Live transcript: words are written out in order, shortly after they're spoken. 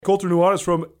Colter Nuanez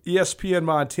from ESPN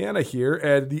Montana here,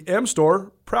 and the M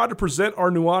Store, proud to present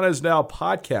our Nuanez Now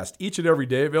podcast each and every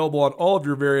day, available on all of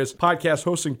your various podcast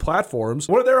hosting platforms.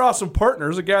 One of their awesome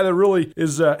partners, a guy that really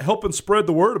is helping spread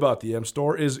the word about the M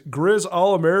Store, is Grizz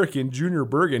All-American Junior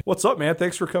Bergen. What's up, man?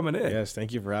 Thanks for coming in. Yes,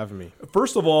 thank you for having me.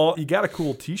 First of all, you got a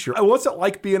cool t-shirt. What's it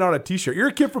like being on a t-shirt? You're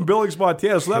a kid from Billings,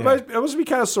 Montana, so that must be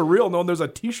kind of surreal knowing there's a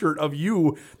t-shirt of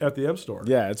you at the M Store.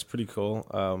 Yeah, it's pretty cool.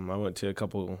 I went to a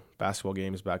couple basketball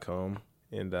games back home,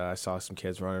 and I saw some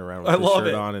kids running around with the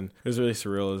shirt on, and it was really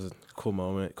surreal. It was a cool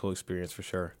moment, cool experience for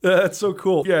sure. That's so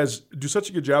cool. You guys do such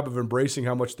a good job of embracing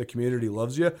how much the community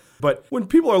loves you. But when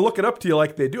people are looking up to you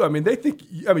like they do, they think,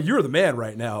 you're the man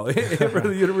right now for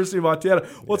the University of Montana.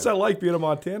 What's that like being a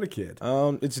Montana kid?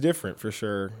 It's different for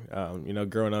sure.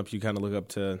 Growing up, you kind of look up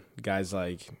to guys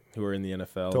like who are in the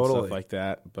NFL and stuff like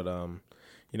that. But,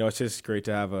 it's just great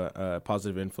to have a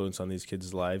positive influence on these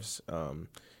kids' lives.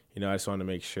 I just want to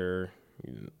make sure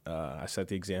I set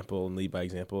the example and lead by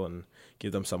example and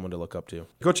give them someone to look up to.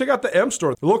 Go check out the M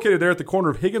Store. They're located there at the corner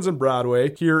of Higgins and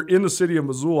Broadway here in the city of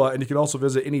Missoula, and you can also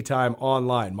visit anytime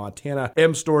online,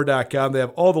 montanamstore.com. They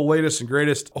have all the latest and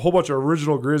greatest, a whole bunch of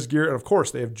original Grizz gear, and of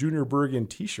course, they have Junior Bergen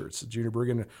t-shirts. Junior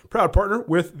Bergen, proud partner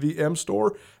with the M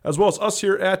Store, as well as us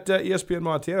here at ESPN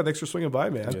Montana. Thanks for swinging by,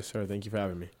 man. Yes, sir. Thank you for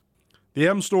having me. The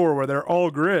M Store, where they're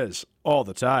all Grizz all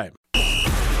the time.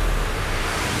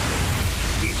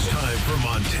 It's time for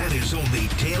Montana's only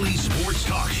daily sports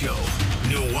talk show,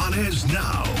 Nuanez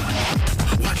Now.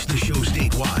 Watch the show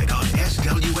statewide on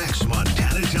SWX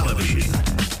Montana Television.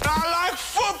 I like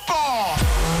football!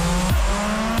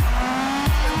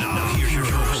 Now here's your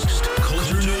host,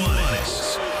 Colter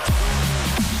Nuanez.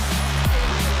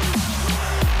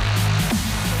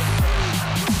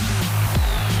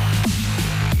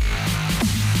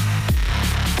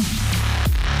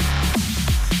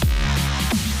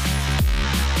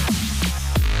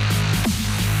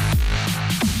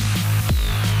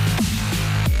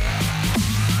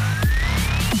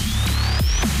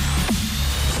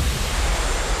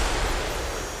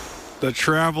 The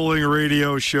traveling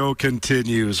radio show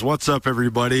continues. What's up,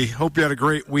 everybody? Hope you had a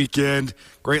great weekend.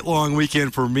 Great long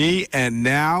weekend for me. And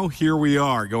now here we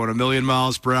are, going a million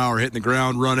miles per hour, hitting the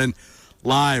ground running,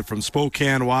 live from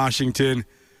Spokane, Washington.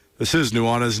 This is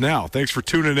Nuanez Now. Thanks for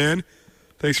tuning in.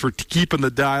 Thanks for keeping the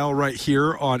dial right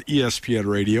here on ESPN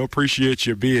Radio. Appreciate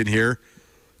you being here.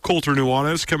 Colter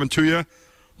Nuanez coming to you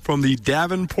from the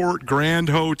Davenport Grand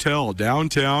Hotel,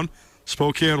 downtown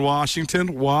Spokane,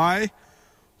 Washington. Why?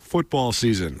 Football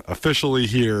season officially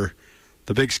here.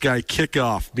 The Big Sky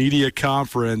Kickoff Media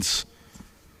Conference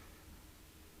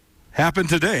happened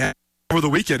today, over the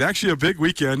weekend. Actually a big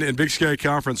weekend in Big Sky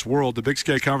Conference world. The Big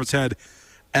Sky Conference had,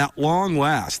 at long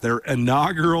last, their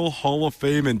inaugural Hall of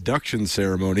Fame induction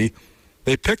ceremony.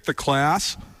 They picked the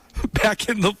class back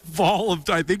in the fall of,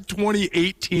 I think,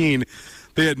 2018.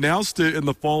 They announced it in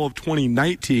the fall of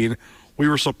 2019. We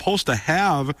were supposed to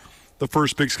have the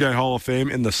first Big Sky Hall of Fame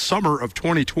in the summer of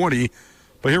 2020.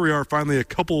 But here we are finally a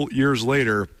couple years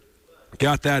later.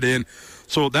 Got that in.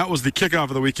 So that was the kickoff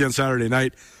of the weekend Saturday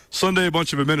night. Sunday, a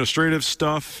bunch of administrative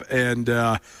stuff and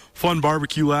fun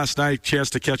barbecue last night.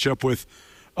 Chance to catch up with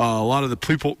a lot of the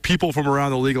people from around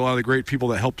the league, a lot of the great people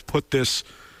that helped put this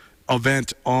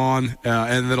event on,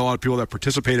 and then a lot of people that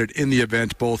participated in the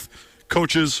event, both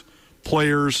coaches,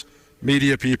 players,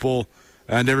 media people,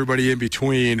 and everybody in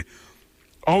between.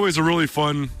 Always a really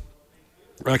fun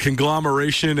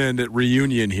conglomeration and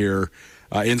reunion here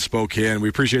in Spokane. We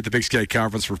appreciate the Big Sky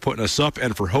Conference for putting us up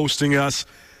and for hosting us.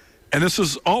 And this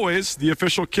is always the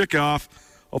official kickoff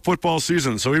of football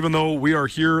season. So even though we are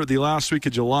here the last week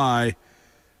of July,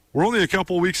 we're only a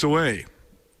couple weeks away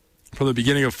from the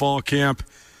beginning of fall camp.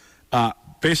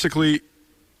 Basically,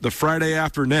 the Friday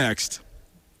after next,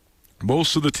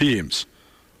 most of the teams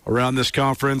around this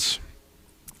conference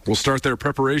will start their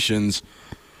preparations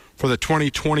for the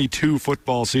 2022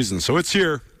 football season. So it's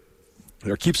here.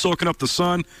 Keep soaking up the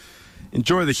sun.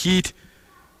 Enjoy the heat.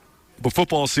 But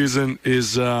football season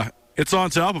is it's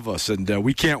on top of us, and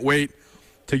we can't wait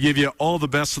to give you all the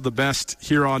best of the best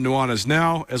here on Nuanez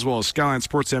Now, as well as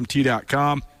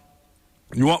SkylineSportsMT.com.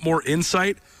 You want more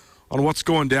insight on what's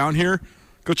going down here?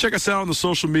 Go check us out on the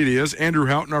social medias. Andrew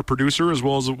Houghton, our producer, as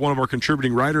well as one of our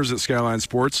contributing writers at Skyline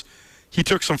Sports. He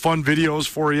took some fun videos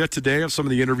for you today of some of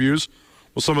the interviews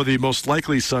with some of the most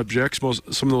likely subjects, some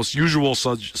of the most usual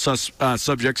subjects,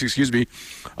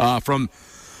 from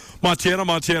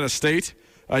Montana State.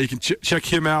 You can check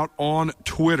him out on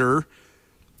Twitter.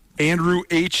 Andrew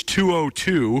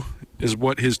H202 is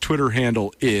what his Twitter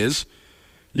handle is.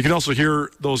 You can also hear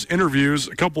those interviews,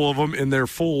 a couple of them in their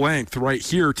full length right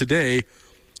here today,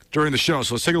 during the show.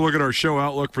 So let's take a look at our show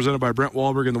outlook presented by Brent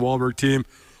Wahlberg and the Wahlberg team.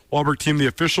 Wahlberg team, the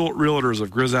official realtors of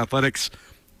Grizz Athletics.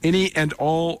 Any and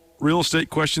all real estate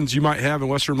questions you might have in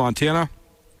Western Montana,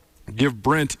 give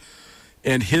Brent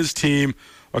and his team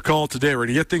a call today. We're going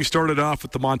to get things started off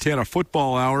with the Montana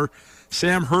Football Hour.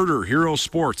 Sam Herder, Hero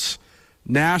Sports,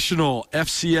 national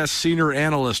FCS senior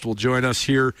analyst, will join us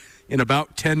here in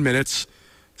about 10 minutes.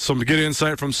 Some good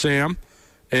insight from Sam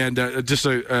and just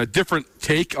a different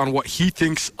take on what he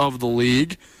thinks of the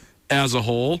league as a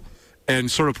whole and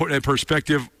sort of put it in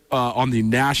perspective on the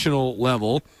national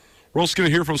level. We're also going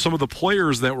to hear from some of the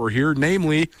players that were here,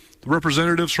 namely the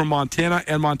representatives from Montana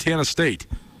and Montana State.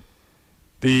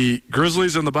 The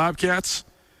Grizzlies and the Bobcats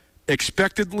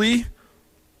expectedly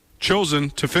chosen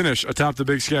to finish atop the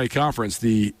Big Sky Conference.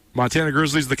 The Montana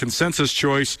Grizzlies, the consensus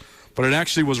choice, but it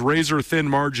actually was razor-thin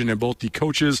margin in both the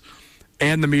coaches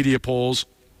and the media polls.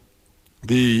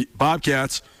 The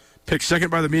Bobcats picked second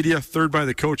by the media, third by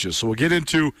the coaches. So we'll get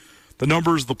into the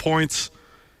numbers, the points,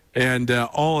 and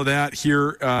all of that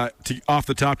here off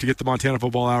the top to get the Montana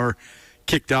Football Hour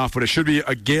kicked off. But it should be,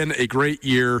 again, a great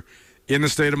year in the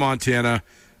state of Montana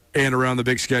and around the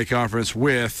Big Sky Conference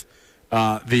with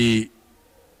the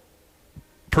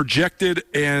projected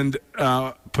and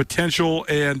potential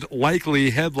and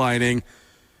likely headlining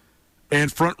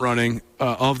and front-running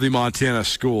of the Montana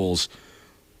schools.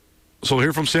 So we'll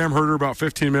hear from Sam Herder about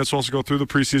 15 minutes. We'll also go through the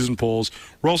preseason polls.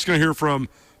 We're also going to hear from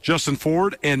Justin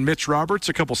Ford and Mitch Roberts,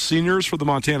 a couple seniors for the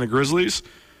Montana Grizzlies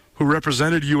who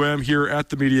represented UM here at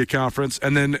the media conference.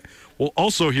 And then we'll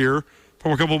also hear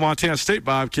from a couple of Montana State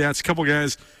Bobcats, a couple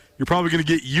guys you're probably going to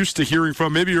get used to hearing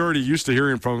from. Maybe you're already used to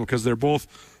hearing from them because they're both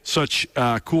such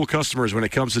cool customers when it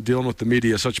comes to dealing with the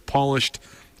media, such polished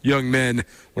young men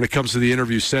when it comes to the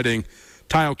interview setting.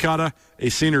 Ty Okada, a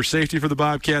senior safety for the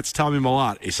Bobcats. Tommy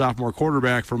Malott, a sophomore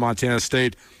quarterback for Montana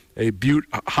State, a Butte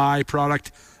High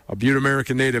product, a Butte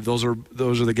American native. Those are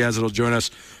the guys that will join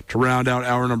us to round out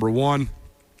hour number one.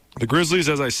 The Grizzlies,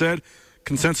 as I said,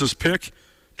 consensus pick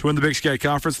to win the Big Sky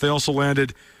Conference. They also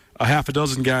landed a half a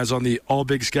dozen guys on the All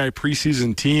Big Sky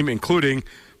preseason team, including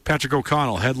Patrick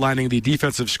O'Connell, headlining the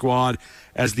defensive squad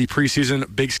as the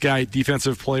preseason Big Sky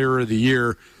Defensive Player of the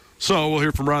Year. So we'll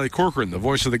hear from Riley Corcoran, the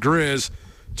voice of the Grizz,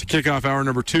 to kick off hour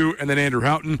number two, and then Andrew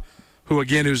Houghton, who,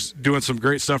 again, is doing some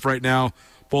great stuff right now,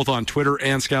 both on Twitter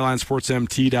and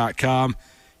SkylineSportsMT.com.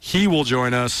 He will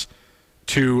join us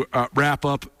to wrap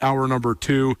up hour number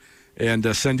two and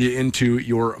send you into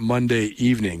your Monday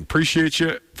evening. Appreciate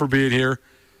you for being here.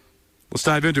 Let's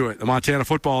dive into it. The Montana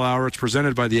Football Hour, it's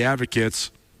presented by the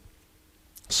Advocates.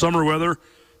 Summer weather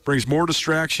brings more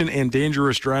distraction and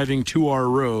dangerous driving to our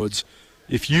roads.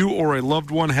 If you or a loved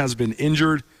one has been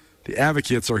injured, the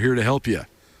Advocates are here to help you.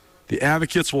 The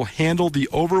Advocates will handle the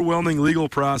overwhelming legal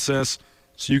process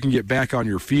so you can get back on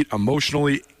your feet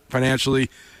emotionally, financially,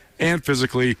 and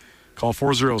physically. Call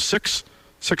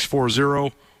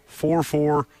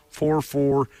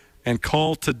 406-640-4444 and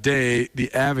call today. The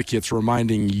Advocates,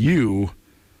 reminding you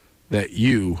that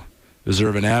you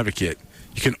deserve an advocate.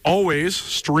 You can always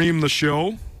stream the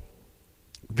show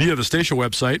via the station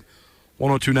website,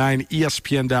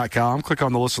 1029ESPN.com. Click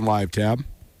on the Listen Live tab.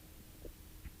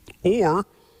 Or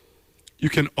you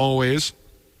can always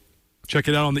check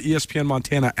it out on the ESPN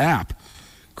Montana app.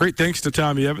 Great thanks to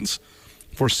Tommy Evans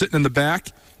for sitting in the back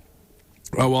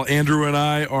while Andrew and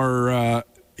I are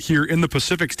here in the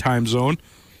Pacific time zone.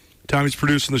 Tommy's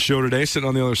producing the show today, sitting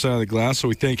on the other side of the glass, so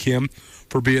we thank him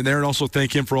for being there and also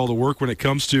thank him for all the work when it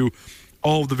comes to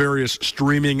all of the various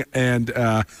streaming and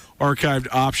archived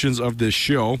options of this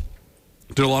show.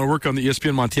 Did a lot of work on the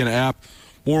ESPN Montana app.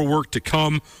 More work to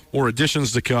come, more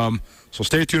additions to come. So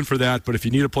stay tuned for that. But if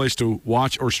you need a place to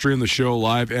watch or stream the show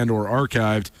live and or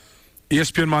archived,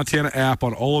 ESPN Montana app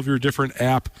on all of your different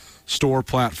app store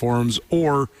platforms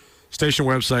or station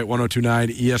website,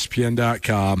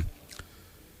 1029ESPN.com.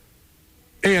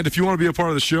 And if you want to be a part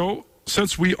of the show,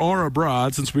 since we are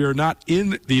abroad, since we are not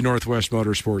in the Northwest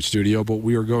Motorsports Studio, but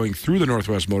we are going through the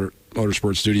Northwest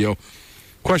Motorsports Studio,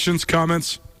 questions,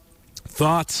 comments,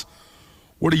 thoughts,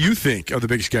 what do you think of the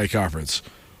Big Sky Conference?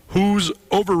 Who's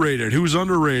overrated? Who's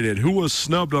underrated? Who was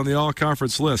snubbed on the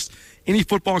all-conference list? Any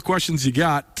football questions you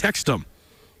got, text them.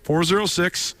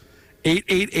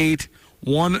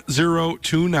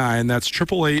 406-888-1029. That's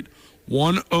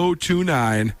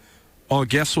 888-1029. All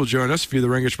guests will join us via the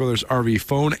Rangish Brothers RV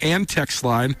phone and text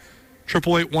line,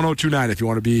 888-1029, if you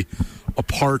want to be a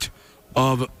part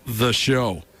of the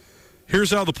show.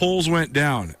 Here's how the polls went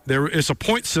down. There is a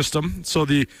point system, so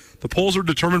the polls are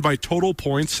determined by total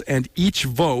points, and each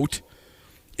vote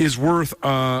is worth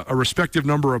a respective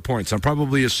number of points. I'm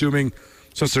probably assuming,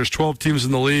 since there's 12 teams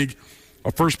in the league,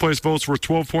 A first-place vote's worth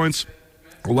 12 points.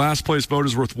 A last-place vote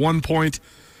is worth 1 point,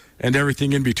 and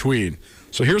everything in between.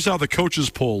 So here's how the coaches'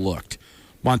 poll looked.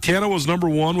 Montana was number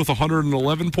 1 with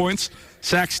 111 points.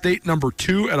 Sac State number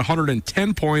 2 at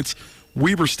 110 points.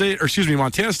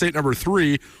 Montana State number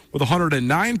 3 with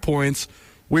 109 points.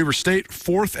 Weber State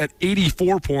 4th at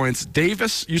 84 points.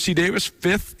 UC Davis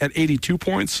 5th at 82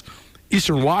 points.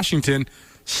 Eastern Washington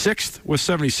 6th with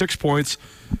 76 points.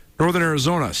 Northern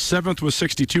Arizona 7th with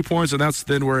 62 points, and that's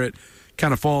then where it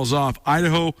kind of falls off.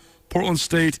 Idaho, Portland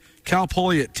State, Cal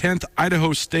Poly at 10th,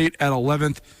 Idaho State at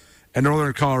 11th, and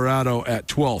Northern Colorado at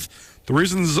 12th. The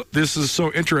reasons this is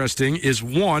so interesting is,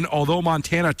 one, although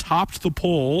Montana topped the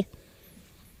poll,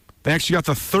 they actually got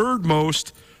the third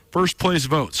most first-place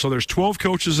votes. So there's 12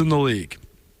 coaches in the league.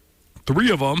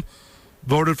 3 of them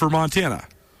voted for Montana.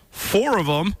 4 of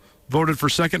them voted for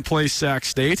second-place Sac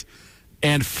State,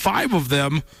 and 5 of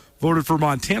them voted for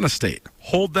Montana State.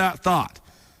 Hold that thought.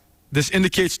 This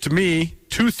indicates to me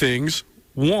 2 things.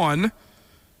 1,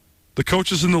 the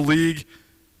coaches in the league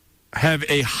have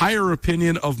a higher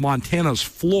opinion of Montana's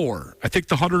floor. I think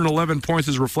the 111 points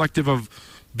is reflective of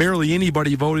barely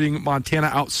anybody voting Montana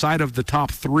outside of the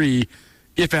top 3,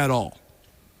 if at all.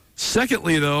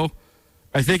 Secondly, though,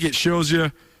 I think it shows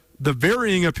you the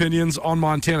varying opinions on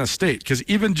Montana State, because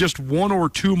even just 1 or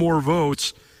 2 more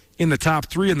votes in the top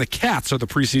 3, and the Cats are the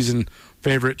preseason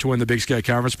favorite to win the Big Sky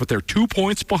Conference, but they're 2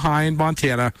 points behind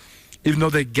Montana, even though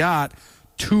they got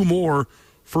 2 more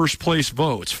first-place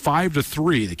votes,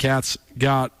 5-3. The Cats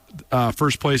got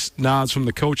first-place nods from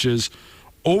the coaches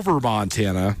over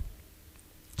Montana.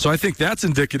 So I think that's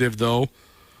indicative, though,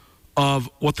 of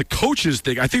what the coaches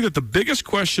think. I think that the biggest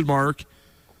question mark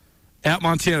at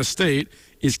Montana State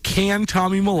is, can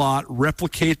Tommy Mellott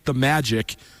replicate the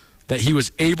magic that he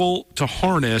was able to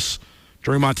harness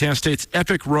during Montana State's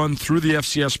epic run through the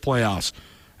FCS playoffs?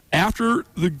 After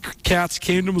the Cats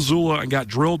came to Missoula and got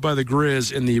drilled by the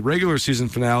Grizz in the regular season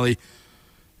finale,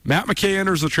 Matt McKay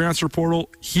enters the transfer portal.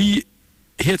 He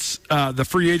hits the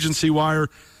free agency wire.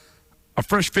 A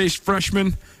fresh-faced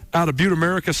freshman out of Butte,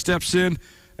 America, steps in,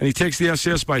 and he takes the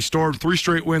FCS by storm. 3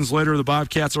 straight wins later, the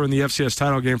Bobcats are in the FCS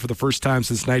title game for the first time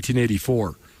since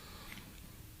 1984.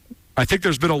 I think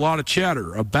there's been a lot of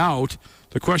chatter about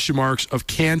the question marks of,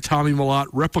 can Tommy Mellott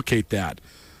replicate that?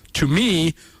 To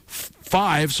me,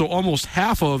 5, so almost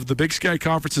half of the Big Sky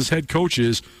Conference's head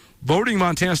coaches voting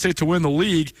Montana State to win the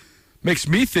league makes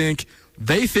me think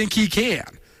they think he can.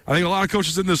 I think a lot of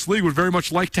coaches in this league would very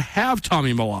much like to have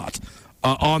Tommy Mellott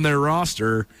on their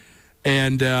roster,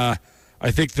 and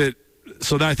I think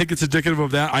it's indicative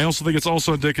of that. I also think it's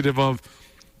also indicative of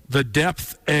the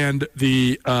depth and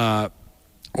the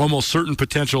almost certain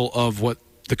potential of what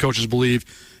the coaches believe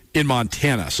in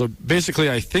Montana. So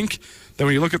basically, I think that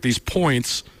when you look at these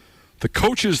points, the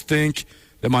coaches think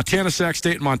that Montana, Sac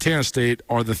State, and Montana State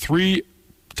are the 3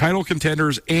 title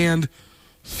contenders and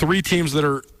 3 teams that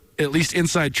are at least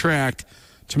inside track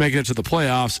to make it to the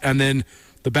playoffs. And then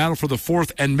the battle for the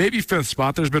 4th and maybe 5th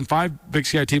spot. There's been 5 Big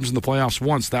Sky teams in the playoffs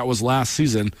once. That was last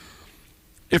season.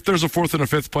 If there's a 4th and a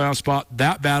 5th playoff spot,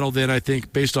 that battle then, I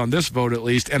think, based on this vote at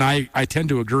least, and I tend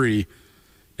to agree,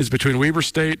 is between Weber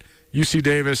State, UC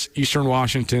Davis, Eastern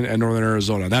Washington, and Northern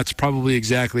Arizona. That's probably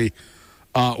exactly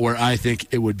where I think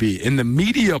it would be. In the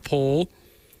media poll,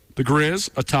 the Grizz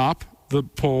atop the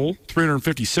poll,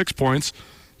 356 points.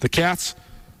 The Cats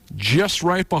just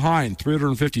right behind,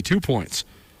 352 points.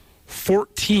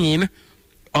 14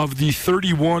 of the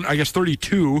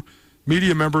 32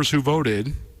 media members who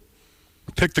voted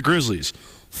picked the Grizzlies.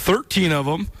 13 of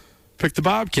them picked the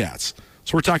Bobcats.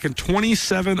 So we're talking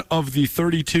 27 of the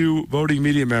 32 voting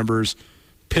media members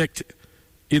picked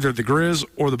either the Grizz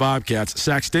or the Bobcats.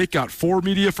 Sac State got 4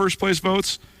 media first-place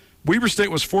votes. Weber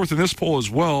State was 4th in this poll as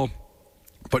well,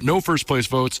 but no first-place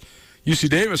votes. UC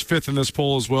Davis 5th in this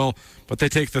poll as well, but they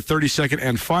take the 32nd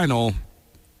and final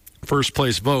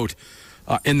first-place vote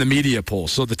in the media poll.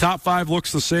 So the top 5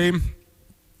 looks the same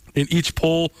in each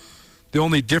poll. The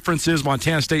only difference is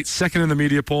Montana State 2nd in the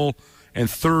media poll and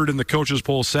 3rd in the coaches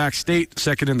poll. Sac State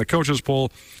 2nd in the coaches poll,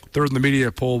 3rd in the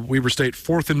media poll. Weber State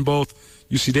 4th in both.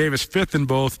 UC Davis 5th in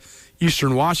both.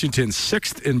 Eastern Washington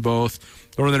 6th in both.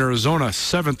 Northern Arizona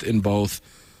 7th in both.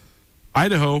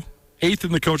 Idaho 8th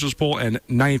in the coaches poll and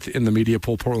 9th in the media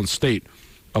poll. Portland State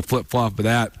a flip-flop of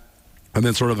that. And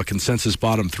then sort of a consensus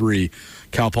bottom 3,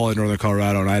 Cal Poly, Northern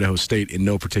Colorado, and Idaho State in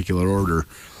no particular order.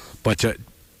 But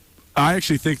I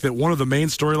actually think that one of the main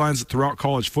storylines throughout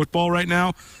college football right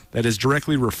now that is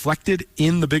directly reflected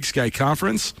in the Big Sky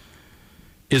Conference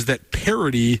is that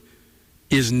parity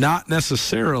is not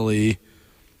necessarily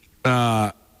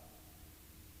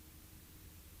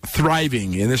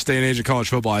thriving in this day and age of college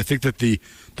football. I think that the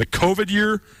COVID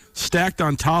year stacked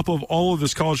on top of all of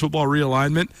this college football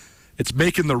realignment, it's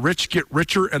making the rich get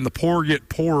richer and the poor get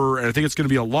poorer. And I think it's going to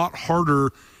be a lot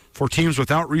harder for teams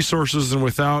without resources and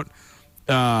without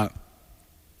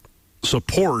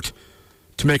support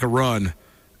to make a run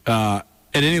at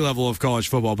any level of college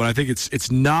football. But I think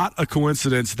it's not a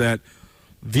coincidence that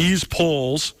these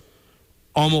polls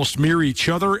almost mirror each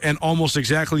other and almost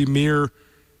exactly mirror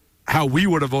how we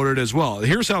would have voted as well.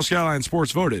 Here's how Skyline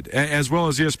Sports voted, as well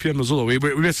as ESPN Missoula. We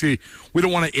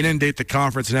don't want to inundate the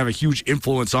conference and have a huge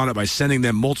influence on it by sending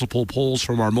them multiple polls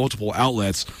from our multiple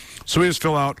outlets. So we just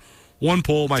fill out one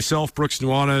poll, myself, Brooks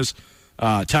Nuanez,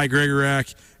 Ty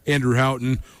Gregorak, Andrew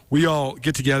Houghton. We all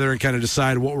get together and kind of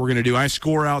decide what we're going to do. I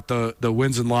score out the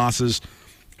wins and losses,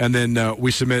 and then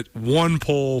we submit one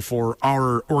poll for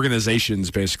our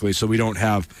organizations, basically, so we don't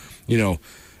have,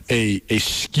 a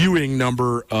skewing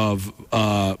number of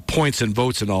points and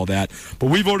votes and all that. But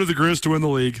we voted the Grizz to win the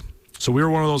league, so we were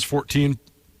one of those 14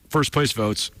 first-place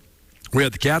votes. We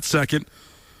had the Cats second,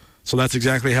 so that's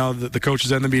exactly how the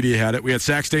coaches and the media had it. We had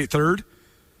Sac State third,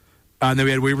 and then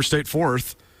we had Weber State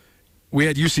fourth. We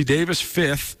had UC Davis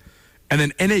fifth, and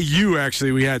then NAU,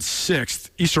 actually, we had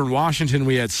sixth. Eastern Washington,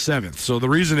 we had seventh. So the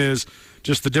reason is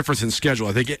just the difference in schedule.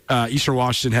 I think Eastern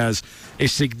Washington has a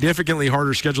significantly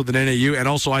harder schedule than NAU, and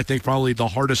also I think probably the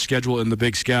hardest schedule in the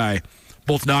Big Sky,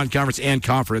 both non-conference and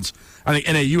conference. I think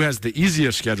NAU has the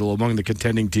easiest schedule among the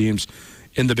contending teams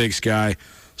in the Big Sky.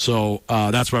 So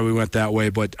that's why we went that way.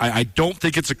 But I don't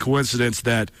think it's a coincidence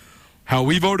that how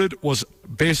we voted was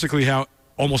basically how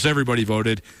almost everybody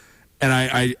voted. And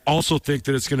I also think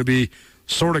that it's going to be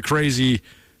sort of crazy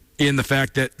in the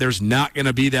fact that there's not going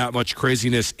to be that much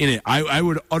craziness in it. I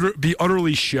would be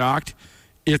utterly shocked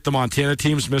if the Montana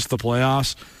teams missed the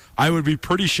playoffs. I would be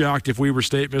pretty shocked if Weber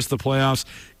State missed the playoffs.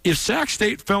 If Sac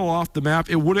State fell off the map,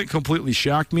 it wouldn't completely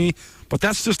shock me, but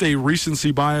that's just a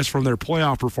recency bias from their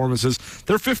playoff performances.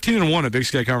 They're 15-1 at Big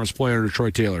Sky Conference play under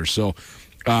Troy Taylor, so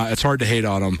it's hard to hate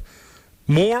on them.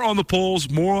 More on the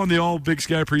polls, more on the all Big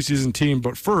Sky preseason team,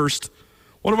 but first,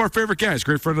 one of our favorite guys,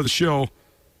 great friend of the show,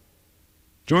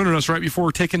 joining us right before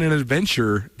we're taking an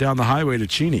adventure down the highway to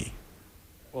Cheney.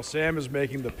 Well, Sam is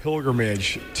making the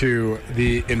pilgrimage to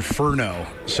the Inferno,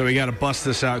 so we got to bust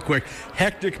this out quick.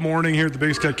 Hectic morning here at the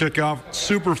Big Sky Kickoff.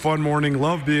 Super fun morning.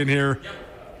 Love being here.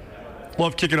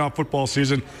 Love kicking off football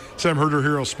season. Sam Herder,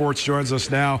 Hero Sports, joins us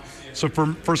now. So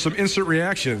for some instant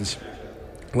reactions,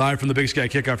 live from the Big Sky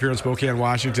Kickoff here in Spokane,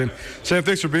 Washington. Sam,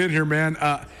 thanks for being here, man.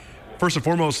 First and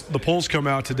foremost, the polls come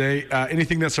out today.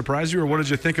 Anything that surprised you, or what did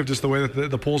you think of just the way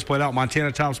that the polls played out?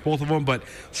 Montana tops both of them, but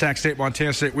Sac State,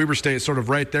 Montana State, Weber State sort of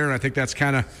right there, and I think that's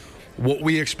kind of what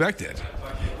we expected.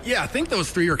 Yeah, I think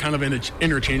those three are kind of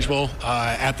interchangeable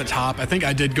at the top. I think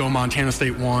I did go Montana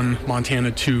State 1, Montana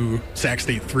 2, Sac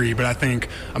State 3, but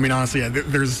honestly,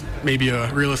 there's maybe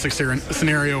a realistic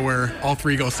scenario where all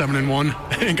three go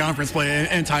 7-1 in conference play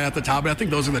and tie at the top, but I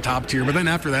think those are the top tier. But then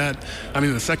after that,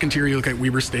 the second tier, you look at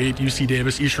Weber State, UC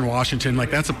Davis, Eastern Washington,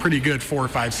 that's a pretty good 4,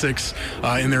 5, 6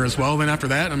 in there as well. Then after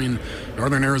that,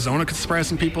 Northern Arizona could surprise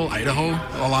some people, Idaho,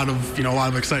 a lot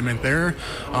of excitement there.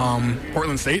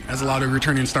 Portland State has a lot of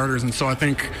returning starters, and so I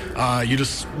think you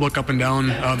just look up and down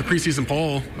the preseason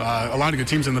poll, a lot of good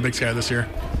teams in the Big Sky this year.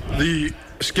 The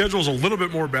schedule's a little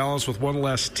bit more balanced with one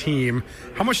less team.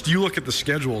 How much do you look at the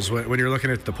schedules when you're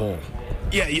looking at the poll?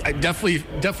 Yeah, I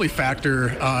definitely factor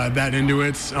that into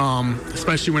it,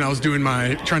 especially when I was doing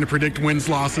trying to predict wins,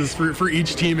 losses for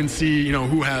each team and see,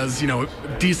 who has,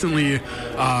 decently,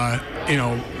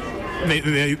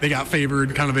 They got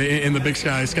favored kind of in the Big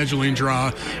Sky scheduling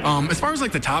draw. As far as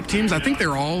the top teams, I think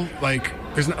they're all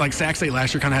there's Sac State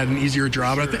last year kind of had an easier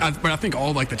draw, but I think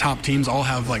all the top teams all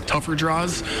have tougher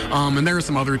draws. And there are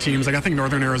some other teams I think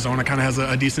Northern Arizona kind of has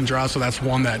a decent draw, so that's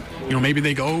one that maybe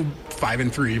they go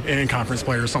 5-3 in conference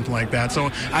play or something like that. So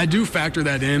I do factor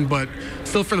that in, but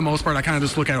still for the most part I kind of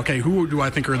just look at who do I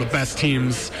think are the best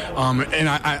teams, and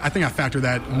I think I factor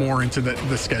that more into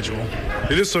the schedule.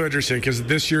 It is so interesting because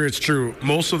this year it's true.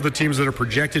 Most of the teams that are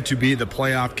projected to be the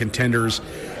playoff contenders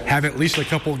have at least a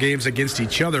couple games against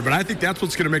each other, but I think that's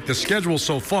what's going to make the schedule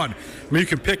so fun. You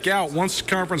can pick out, once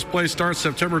conference play starts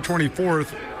September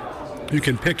 24th, you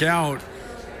can pick out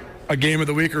a game of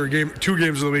the week or two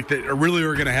games of the week that really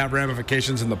are going to have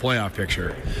ramifications in the playoff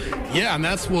picture. Yeah, and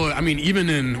that's what, even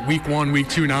in week 1, week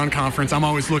 2 non-conference, I'm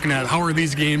always looking at how are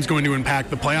these games going to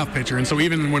impact the playoff picture. And so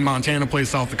even when Montana plays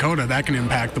South Dakota, that can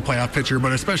impact the playoff picture.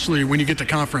 But especially when you get to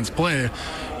conference play,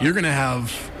 you're going to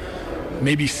have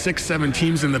maybe 6-7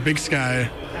 teams in the Big Sky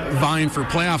vying for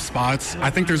playoff spots, I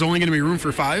think there's only going to be room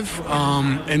for 5.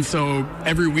 And so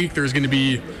every week there's going to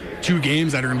be 2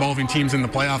 games that are involving teams in the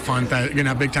playoff hunt that are going to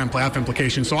have big-time playoff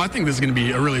implications. So I think this is going to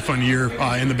be a really fun year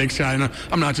in the Big Sky. And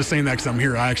I'm not just saying that because I'm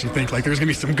here. I actually think there's going to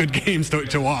be some good games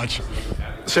to watch.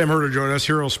 Sam Herder joined us,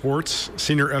 Hero Sports,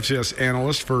 senior FCS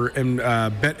analyst for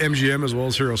BetMGM as well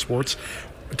as Hero Sports.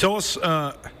 Tell us,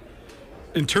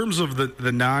 in terms of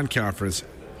the non-conference,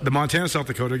 the Montana-South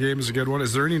Dakota game is a good one.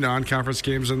 Is there any non-conference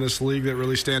games in this league that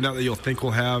really stand out that you'll think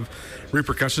will have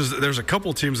repercussions? There's a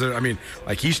couple teams that,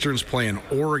 like Eastern's playing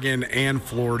Oregon and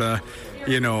Florida.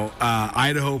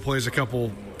 Idaho plays a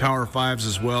couple Power Fives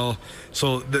as well.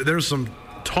 So there's some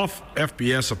tough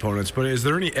FBS opponents, but is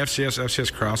there any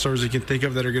FCS crossovers you can think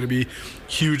of that are going to be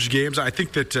huge games? I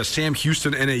think that Sam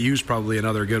Houston NAU is probably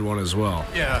another good one as well.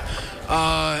 Yeah.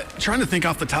 Trying to think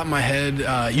off the top of my head,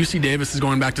 UC Davis is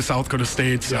going back to South Dakota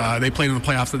State. They played in the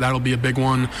playoffs, that'll be a big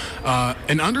one.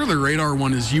 And under the radar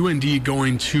one is UND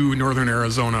going to Northern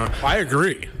Arizona. I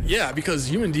agree. Yeah,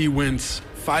 because UND went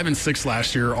 5-6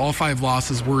 last year. All 5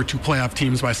 losses were to playoff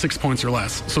teams by 6 points or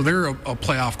less. So they're a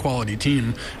playoff quality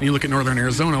team. And you look at Northern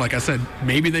Arizona, like I said,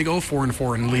 maybe they go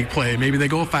 4-4 in league play. Maybe they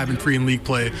go 5-3 in league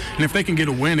play. And if they can get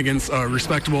a win against a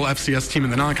respectable FCS team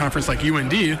in the non-conference like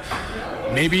UND,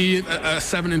 maybe a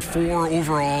 7-4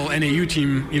 overall NAU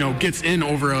team, gets in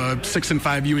over a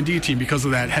 6-5 UND team because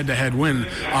of that head-to-head win.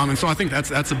 And so I think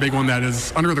that's a big one that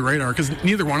is under the radar because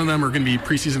neither one of them are going to be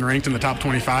preseason ranked in the top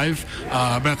 25.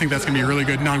 But I think that's going to be a really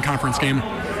good non-conference game.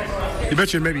 You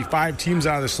mentioned maybe 5 teams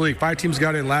out of this league. 5 teams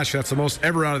got in last year. That's the most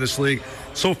ever out of this league.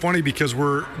 So funny because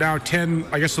we're now 10,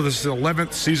 I guess so this is the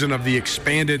 11th season of the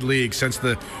expanded league since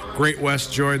the Great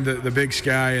West joined the Big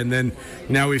Sky. And then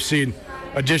now we've seen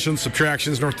additions,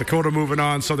 subtractions, North Dakota moving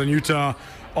on, Southern Utah,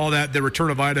 all that, the return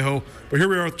of Idaho. But here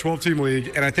we are with the 12-team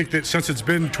league, and I think that since it's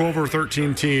been 12 or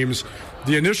 13 teams,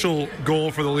 the initial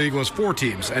goal for the league was 4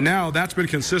 teams, and now that's been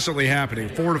consistently happening,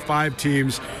 4 to 5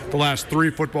 teams the last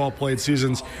 3 football played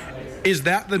seasons. Is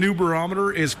that the new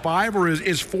barometer? Is 5 or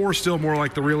is 4 still more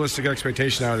like the realistic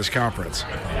expectation out of this conference?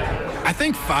 I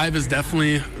think 5 is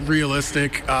definitely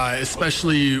realistic,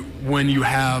 especially when you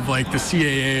have the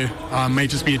CAA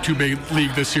might just be a too big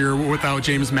league this year without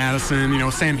James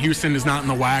Madison. Sam Houston is not in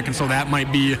the WAC, and so that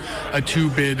might be a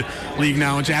too bid league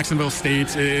now. Jacksonville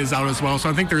State is out as well, so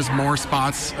I think there's more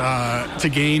spots to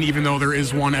gain, even though there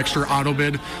is one extra auto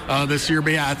bid this year.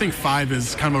 But yeah, I think 5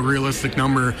 is kind of a realistic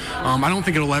number. I don't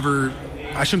think it'll ever.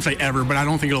 I shouldn't say ever, but I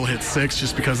don't think it'll hit 6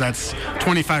 just because that's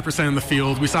 25% in the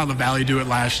field. We saw the Valley do it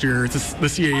last year. The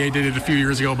CAA did it a few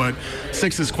years ago, but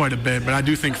 6 is quite a bit. But I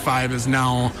do think 5 is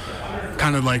now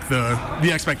kind of like the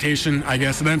expectation, I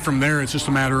guess. And then from there, it's just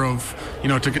a matter of,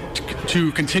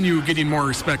 to continue getting more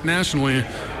respect nationally,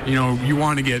 you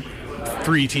want to get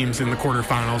 3 teams in the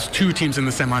quarterfinals, 2 teams in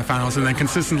the semifinals, and then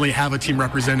consistently have a team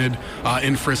represented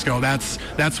in Frisco.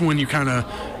 That's when you kind of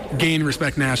gain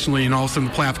respect nationally, and all of a sudden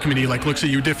the playoff committee looks at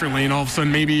you differently, and all of a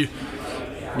sudden maybe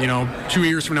 2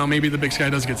 years from now maybe the Big Sky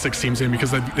does get 6 teams in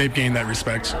because they've gained that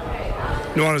respect.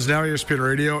 Nuanez Now, ESPN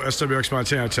Radio, SWX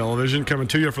Montana Television, coming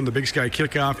to you from the Big Sky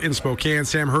Kickoff in Spokane.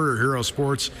 Sam Herder, Hero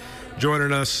Sports,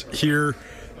 joining us here.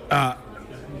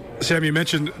 Sam, you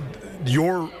mentioned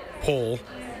your poll.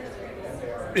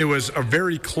 It was a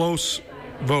very close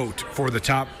vote for the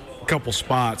top couple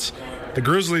spots. The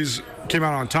Grizzlies came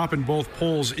out on top in both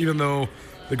polls, even though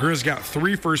the Grizz got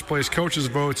 3 first-place coaches'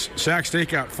 votes. Sac State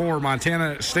got 4.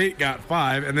 Montana State got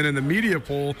 5. And then in the media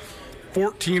poll,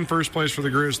 14 first place for the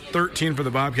Grizz, 13 for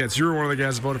the Bobcats. You were one of the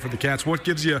guys that voted for the Cats. What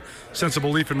gives you a sense of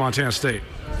belief in Montana State?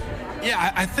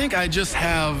 Yeah, I think I just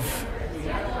have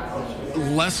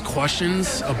less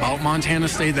questions about Montana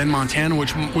State than Montana,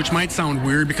 which might sound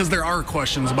weird because there are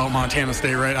questions about Montana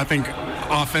State, right? I think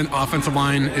offensive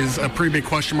line is a pretty big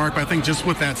question mark, but I think just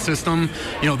with that system,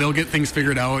 they'll get things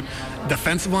figured out.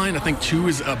 Defensive line, I think, too,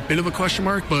 is a bit of a question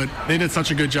mark, but they did such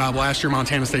a good job last year,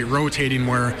 Montana State, rotating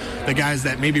where the guys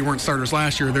that maybe weren't starters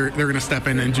last year, they're going to step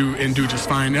in and do just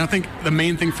fine. And I think the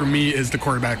main thing for me is the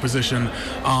quarterback position.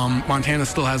 Montana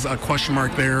still has a question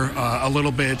mark there a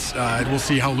little bit. We'll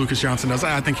see how Lucas Johnson does.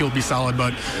 I think he'll be solid,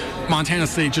 but Montana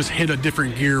State just hit a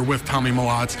different gear with Tommy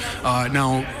Malott.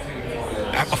 Now,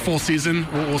 a full season,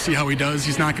 we'll see how he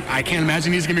does. I can't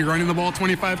imagine he's going to be running the ball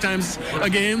 25 times a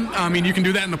game. I mean, you can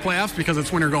do that in the playoffs because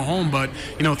it's win or go home, but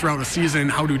throughout a season,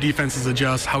 how do defenses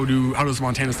adjust? How does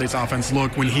Montana State's offense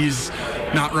look when he's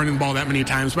not running the ball that many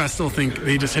times? But I still think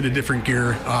they just hit a different gear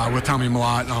with Tommy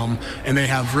Malott, and they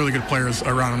have really good players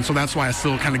around him. So that's why I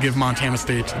still kind of give Montana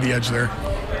State the edge there.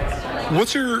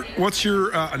 What's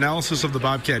your analysis of the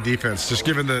Bobcat defense, just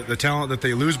given the talent that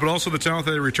they lose, but also the talent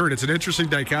that they return? It's an interesting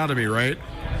dichotomy, right?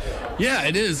 Yeah,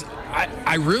 it is.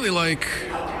 I really like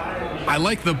I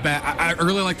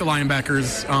really like the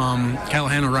linebackers.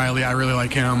 Callahan O'Reilly, I really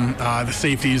like him. The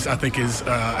safeties, I think, is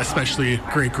especially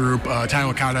a great group. Ty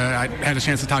Wakata, I had a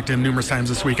chance to talk to him numerous times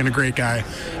this week, and a great guy.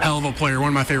 Hell of a player. One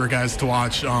of my favorite guys to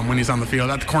watch when he's on the field.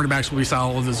 The cornerbacks will be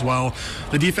solid as well.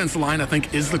 The defensive line, I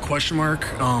think, is the question mark.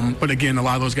 But again, a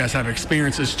lot of those guys have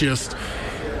experience. It's just,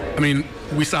 I mean,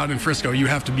 we saw it in Frisco. You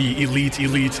have to be elite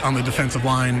on the defensive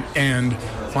line, and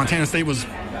Montana State was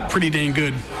pretty dang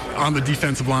good on the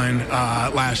defensive line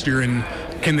last year, and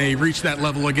can they reach that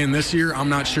level again this year? I'm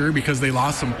not sure, because they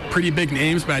lost some pretty big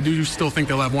names, but I do still think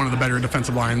they'll have one of the better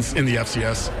defensive lines in the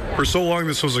FCS. For so long,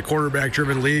 this was a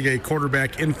quarterback-driven league, a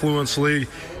quarterback-influenced league.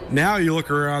 Now you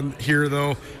look around here,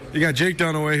 though, you got Jake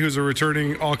Dunaway, who's a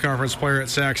returning all-conference player at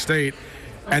Sac State,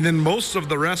 and then most of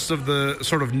the rest of the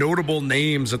sort of notable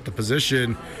names at the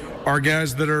position are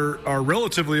guys that are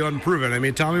relatively unproven. I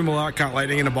mean, Tommy Mellott caught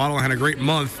lightning in a bottle and had a great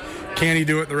month. Can he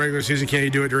do it in the regular season? Can he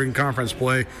do it during conference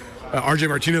play? RJ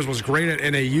Martinez was great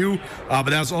at NAU, but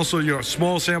that's also, a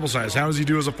small sample size. How does he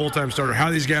do as a full-time starter? How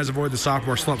do these guys avoid the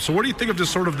sophomore slump? So what do you think of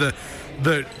just sort of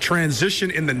the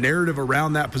transition in the narrative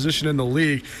around that position in the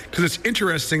league? Because it's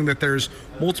interesting that there's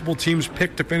multiple teams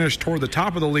picked to finish toward the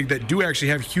top of the league that do actually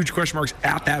have huge question marks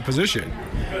at that position.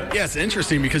 Yeah, it's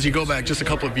interesting because you go back just a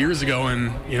couple of years ago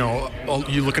and,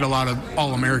 you look at a lot of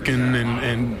All-American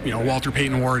and Walter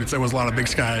Payton Award, it was a lot of Big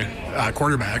Sky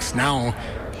quarterbacks. Now,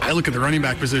 I look at the running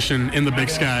back position in the Big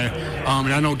Sky,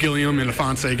 and I know Gilliam and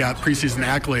Afonso got preseason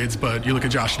accolades, but you look at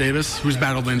Josh Davis, who's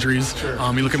battled injuries. Sure.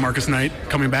 You look at Marcus Knight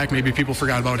coming back. Maybe people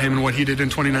forgot about him and what he did in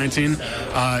 2019.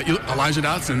 Elijah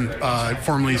Dotson,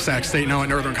 formerly Sac State, now at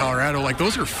Northern Colorado. Like,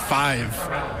 those are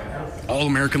 5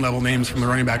 All-American level names from the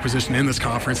running back position in this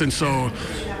conference, and so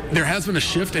there has been a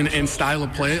shift in style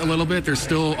of play a little bit. There's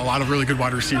still a lot of really good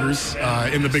wide receivers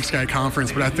in the Big Sky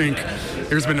Conference, but I think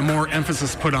there's been a more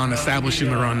emphasis put on establishing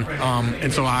the run.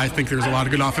 And so I think there's a lot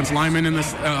of good offensive linemen in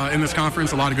this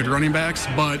conference, a lot of good running backs,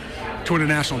 but to win a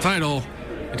national title,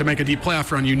 to make a deep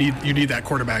playoff run, you need that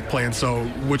quarterback play. And so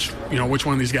which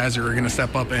one of these guys are going to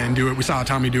step up and do it? We saw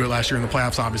Tommy do it last year in the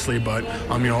playoffs, obviously, but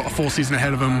a full season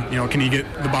ahead of him, can he get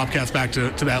the Bobcats back to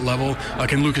that level?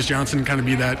 Can Lucas Johnson kind of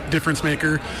be that difference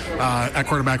maker at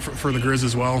quarterback for the Grizz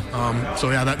as well?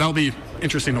 That'll be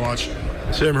interesting to watch.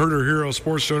 Sam Herder, Hero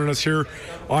Sports, joining us here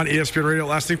on ESPN Radio.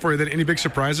 Last thing for you, any big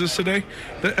surprises today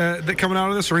that coming out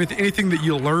of this, or anything that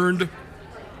you learned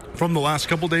from the last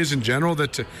couple days in general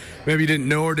that maybe you didn't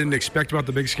know or didn't expect about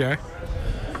the Big Sky?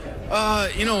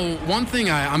 One thing,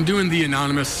 I'm doing the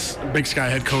anonymous Big Sky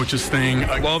head coaches thing.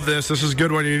 I love this. This is a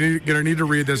good one. You're going to need to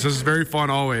read this. This is very fun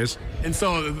always. And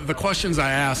so the questions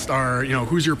I asked are,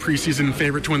 who's your preseason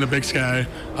favorite to win the Big Sky?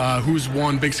 Who's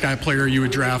one Big Sky player you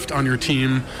would draft on your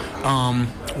team?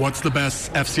 What's the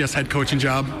best FCS head coaching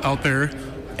job out there?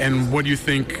 And what do you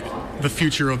think the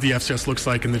future of the FCS looks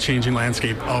like in the changing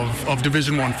landscape of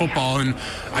Division I football? And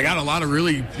I got a lot of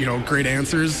really, great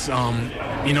answers. The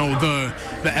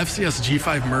FCS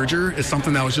G5 merger is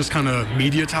something that was just kind of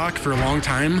media talk for a long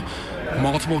time.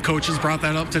 Multiple coaches brought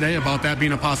that up today about that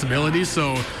being a possibility.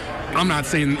 So I'm not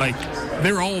saying,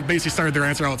 they were all basically started their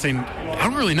answer out saying, I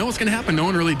don't really know what's going to happen. No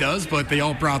one really does, but they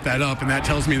all brought that up, and that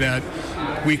tells me that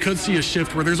we could see a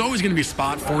shift where there's always going to be a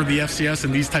spot for the FCS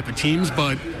and these type of teams,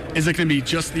 but is it going to be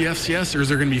just the FCS, or is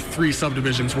there going to be 3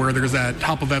 subdivisions where there's that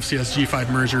top of FCS G5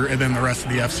 merger and then the rest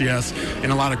of the FCS?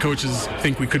 And a lot of coaches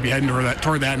think we could be heading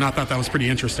toward that, and I thought that was pretty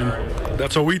interesting.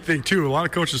 That's what we think, too. A lot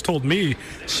of coaches told me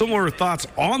similar thoughts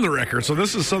on the record, so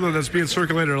this is something that's being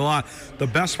circulated a lot. The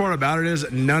best part about it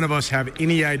is none of us have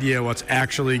any idea what's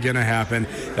actually going to happen.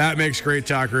 That makes great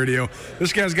talk radio.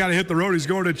 This guy's got to hit the road. He's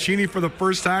going to Cheney for the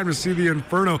first time to see the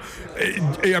Inferno.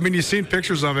 I mean, you've seen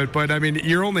pictures of it, but,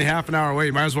 you're only half an hour away.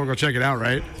 You might as well go check it out,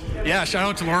 right? Yeah, shout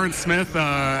out to Lawrence Smith.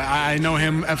 I know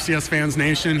him, FCS Fans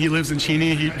Nation. He lives in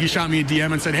Cheney. He shot me a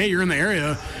DM and said, hey, you're in the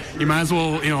area. You might as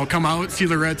well, come out, see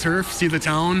the red turf, see the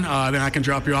town. Then I can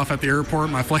drop you off at the airport.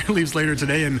 My flight leaves later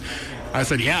today. And I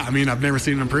said, yeah, I've never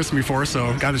seen it in person before,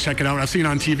 so got to check it out. I've seen it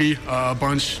on TV a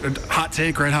bunch. Red hot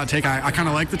take. I kind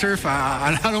of like the turf.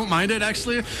 I don't mind it,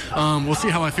 actually. We'll see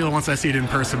how I feel once I see it in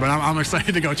person, but I'm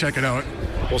excited to go check it out.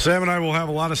 Well, Sam and I will have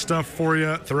a lot of stuff for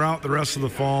you throughout the rest of the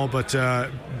fall, but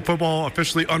football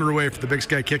officially underway for the Big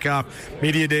Sky Kickoff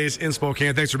Media Days in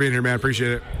Spokane. Thanks for being here, man.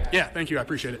 Appreciate it. Yeah, thank you. I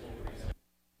appreciate it.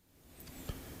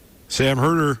 Sam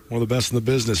Herder, one of the best in the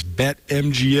business.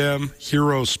 BetMGM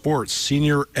Hero Sports,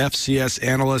 senior FCS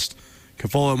analyst. You can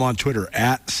follow him on Twitter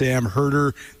at Sam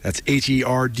Herder. That's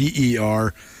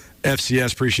HERDER.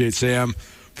 FCS. Appreciate Sam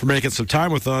for making some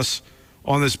time with us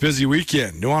on this busy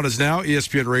weekend. Nuanez Now,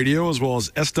 ESPN Radio, as well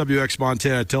as SWX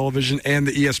Montana Television and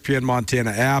the ESPN Montana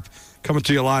app, coming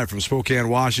to you live from Spokane,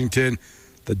 Washington.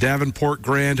 The Davenport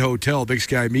Grand Hotel Big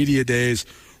Sky Media Days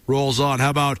rolls on.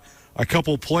 How about a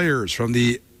couple players from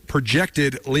the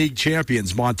projected league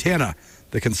champions, Montana,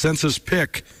 the consensus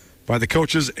pick by the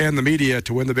coaches and the media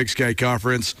to win the Big Sky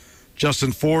Conference?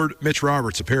 Justin Ford, Mitch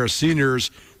Roberts, a pair of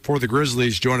seniors for the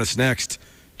Grizzlies, join us next.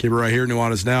 Keep it right here.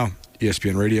 Nuanez Now,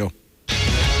 ESPN Radio.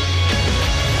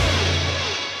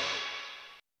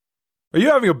 Are you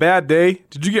having a bad day?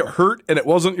 Did you get hurt and it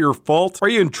wasn't your fault? Are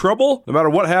you in trouble? No matter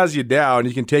what has you down,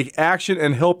 you can take action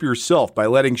and help yourself by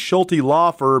letting Schulte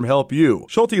Law Firm help you.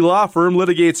 Schulte Law Firm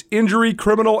litigates injury,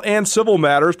 criminal, and civil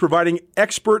matters, providing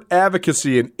expert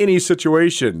advocacy in any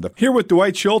situation. Here with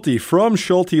Dwight Schulte from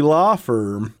Schulte Law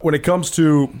Firm. When it comes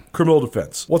to criminal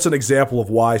defense, what's an example of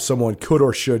why someone could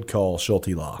or should call Schulte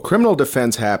Law? Criminal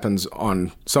defense happens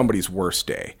on somebody's worst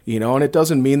day, and it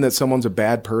doesn't mean that someone's a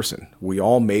bad person. We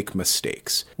all make mistakes.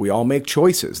 We all make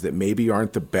choices that maybe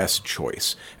aren't the best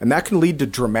choice, and that can lead to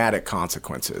dramatic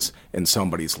consequences in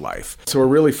somebody's life. So we're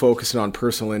really focusing on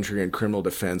personal injury and criminal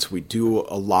defense. We do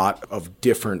a lot of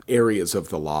different areas of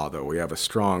the law, though. We have a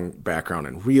strong background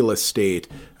in real estate.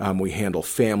 We handle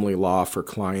family law for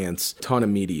clients, ton of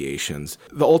mediations.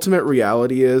 The ultimate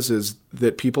reality is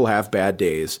that people have bad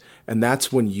days, and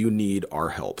that's when you need our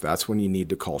help. That's when you need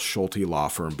to call Schulte Law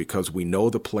Firm, because we know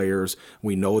the players,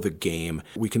 we know the game.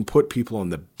 We can put people in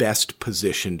the best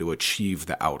position to achieve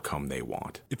the outcome they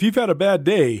want. If you've had a bad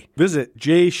day, visit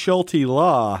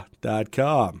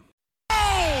jschultelaw.com.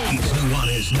 It's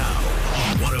Nuanez Now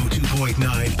on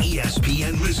 102.9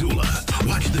 ESPN Missoula.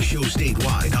 Watch the show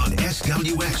statewide on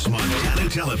SWX Montana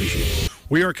Television.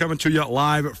 We are coming to you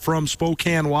live from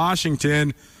Spokane,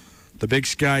 Washington. The Big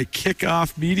Sky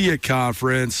Kickoff Media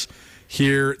Conference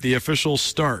here, the official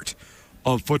start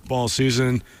of football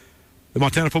season. The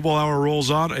Montana Football Hour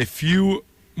rolls on. A few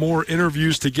more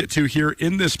interviews to get to here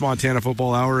in this Montana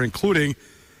Football Hour, including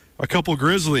a couple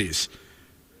Grizzlies.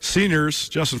 Seniors,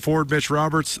 Justin Ford, Mitch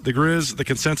Roberts, the Grizz, the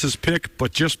consensus pick,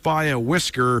 but just by a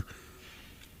whisker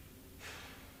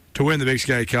to win the Big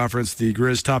Sky Conference. The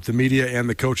Grizz topped the media and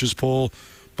the coaches poll,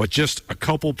 but just a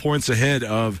couple points ahead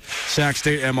of Sac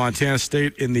State and Montana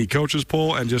State in the coaches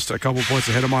poll, and just a couple points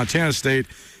ahead of Montana State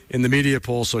in the media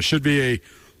poll. So it should be a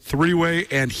three-way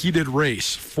and heated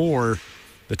race for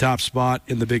the top spot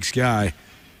in the Big Sky.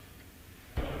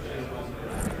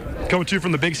 Coming to you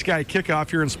from the Big Sky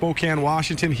Kickoff here in Spokane,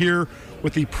 Washington, here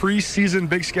with the preseason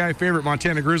Big Sky favorite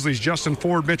Montana Grizzlies, Justin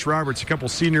Ford, Mitch Roberts, a couple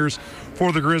seniors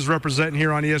for the Grizz representing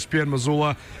here on ESPN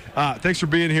Missoula. Thanks for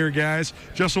being here, guys.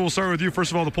 Justin, we'll start with you.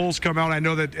 First of all, the polls come out. I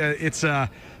know that it's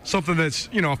something that's,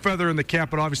 a feather in the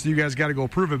cap, but obviously you guys got to go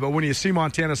prove it. But when you see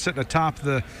Montana sitting atop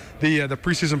the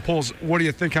preseason polls, what do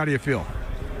you think? How do you feel?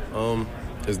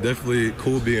 It's definitely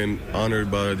cool being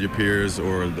honored by your peers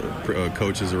or the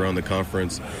coaches around the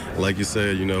conference. Like you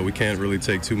said, we can't really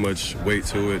take too much weight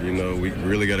to it. We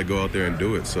really got to go out there and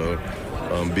do it. So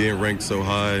being ranked so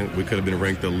high, we could have been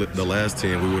ranked the last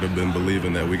team. We would have been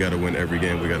believing that we got to win every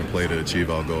game. We got to play to achieve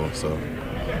our goal. So.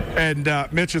 And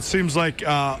Mitch, it seems like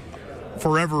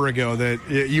forever ago that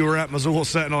you were at Missoula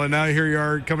Sentinel, and now here you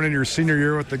are coming into your senior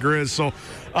year with the Grizz. So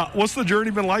what's the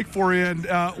journey been like for you, and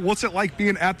what's it like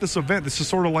being at this event? This is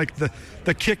sort of like the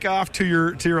kickoff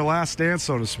to your last dance,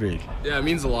 so to speak. Yeah, it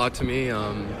means a lot to me.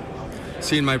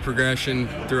 Seeing my progression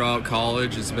throughout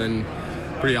college has been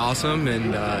pretty awesome,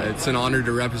 and it's an honor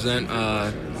to represent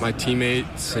my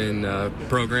teammates and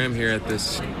program here at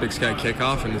this Big Sky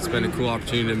Kickoff, and it's been a cool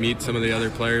opportunity to meet some of the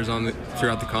other players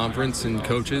throughout the conference and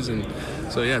coaches, and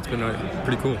so yeah, it's been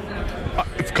pretty cool.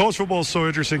 College football is so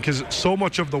interesting because so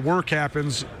much of the work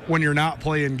happens when you're not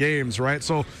playing games, right?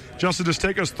 So Justin, just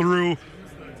take us through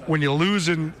when you lose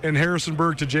in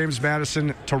Harrisonburg to James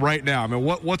Madison to right now. I mean,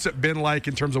 what's it been like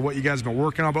in terms of what you guys have been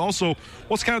working on, but also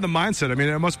what's kind of the mindset? I mean,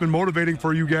 it must have been motivating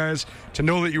for you guys to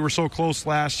know that you were so close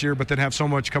last year, but then have so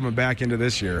much coming back into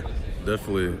this year.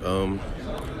 Definitely.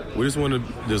 We just want to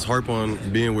just harp on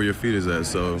being where your feet is at.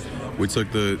 So we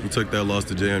took that loss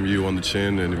to JMU on the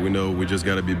chin, and we know we just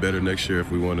got to be better next year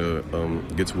if we want to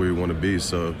get to where we want to be.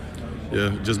 So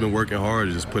yeah, just been working hard,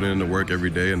 just putting in the work every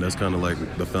day, and that's kind of like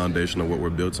the foundation of what we're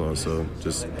built on. So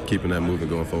just keeping that moving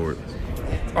going forward.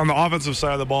 On the offensive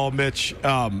side of the ball, Mitch,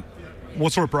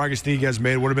 what sort of progress do you guys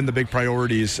made? What have been the big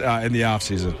priorities in the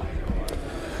offseason?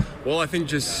 Well, I think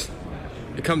just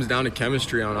it comes down to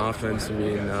chemistry on offense. I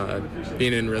mean,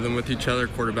 being in rhythm with each other,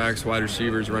 quarterbacks, wide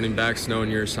receivers, running backs, knowing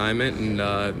your assignment.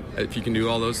 And if you can do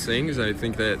all those things, I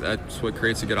think that's what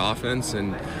creates a good offense.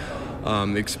 And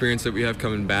the experience that we have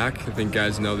coming back. I think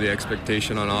guys know the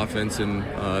expectation on offense and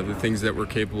the things that we're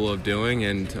capable of doing.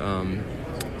 And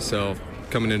so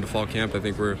coming into fall camp, I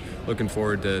think we're looking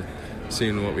forward to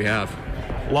seeing what we have.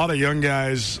 A lot of young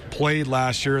guys played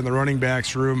last year in the running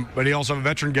backs room, but he also have a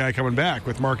veteran guy coming back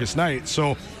with Marcus Knight.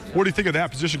 So what do you think of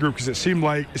that position group? Because it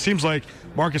seems like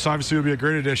Marcus obviously would be a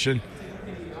great addition,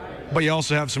 but you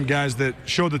also have some guys that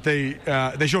showed that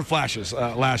they showed flashes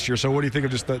last year. So what do you think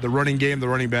of just the running game, the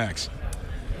running backs?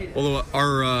 Well,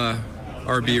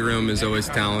 our B room is always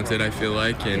talented, I feel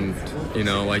like, and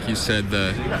like you said,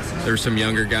 there were some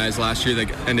younger guys last year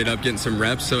that ended up getting some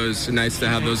reps, so it was nice to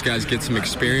have those guys get some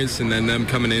experience, and then them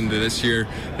coming into this year,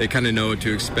 they kind of know what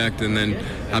to expect, and then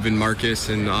having Marcus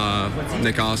and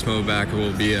Nick Osmo back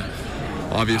will be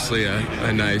obviously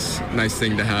a nice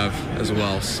thing to have as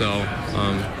well. So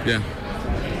yeah.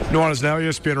 Nuanez Now,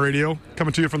 ESPN Radio,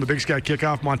 coming to you from the Big Sky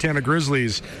Kickoff. Montana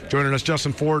Grizzlies joining us,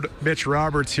 Justin Ford, Mitch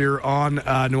Roberts here on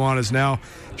Nuanez Now.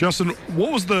 Justin,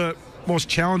 what was the most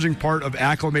challenging part of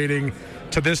acclimating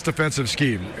to this defensive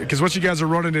scheme? Because what you guys are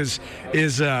running is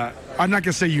I'm not going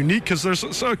to say unique, because there's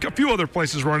a few other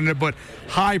places running it, but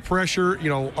high pressure,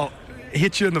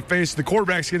 hit you in the face. The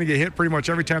quarterback's going to get hit pretty much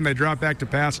every time they drop back to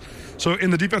pass. So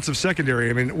in the defensive secondary,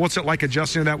 I mean, what's it like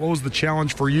adjusting to that? What was the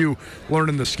challenge for you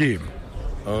learning the scheme?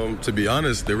 To be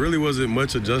honest, there really wasn't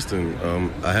much adjusting.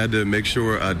 I had to make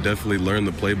sure I definitely learned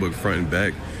the playbook front and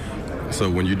back. So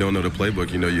when you don't know the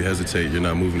playbook, you hesitate. You're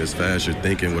not moving as fast. You're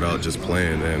thinking without just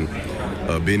playing.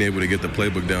 And being able to get the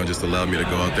playbook down just allowed me to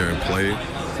go out there and play,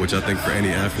 which I think for any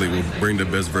athlete will bring the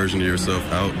best version of yourself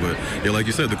out. But yeah, like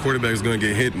you said, the quarterback is going to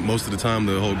get hit most of the time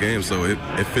the whole game. So it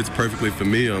fits perfectly for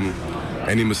me.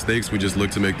 Any mistakes, we just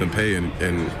look to make them pay,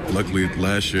 and luckily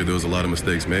last year there was a lot of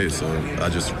mistakes made, so I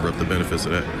just reaped the benefits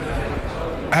of that.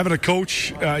 Having a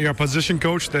coach, a position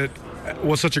coach that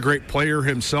was such a great player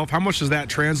himself, how much does that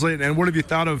translate, and what have you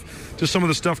thought of just some of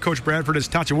the stuff Coach Bradford has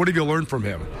taught you? What have you learned from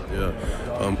him?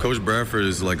 Yeah, Coach Bradford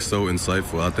is so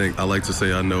insightful. I think I like to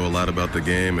say I know a lot about the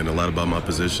game and a lot about my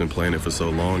position, playing it for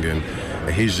so long, and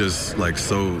he's just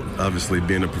so, obviously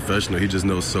being a professional, he just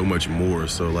knows so much more.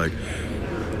 So I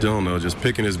don't know, just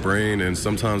picking his brain, and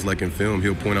sometimes in film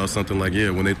he'll point out something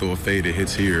when they throw a fade it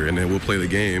hits here, and then we'll play the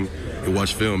game and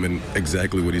watch film, and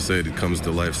exactly what he said, it comes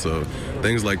to life. So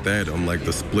things like that,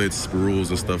 the splits, rules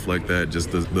and stuff like that,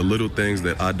 just the little things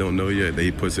that I don't know yet that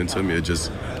he puts into me, it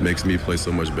just makes me play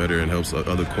so much better and helps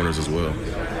other corners as well.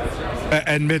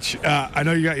 And Mitch, I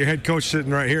know you got your head coach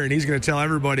sitting right here, and he's going to tell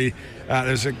everybody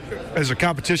there's a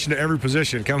competition to every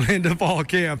position coming into fall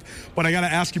camp. But I got to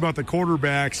ask you about the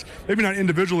quarterbacks, maybe not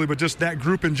individually, but just that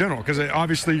group in general, because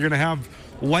obviously you're going to have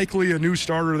likely a new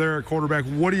starter there at quarterback.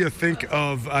 What do you think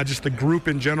of just the group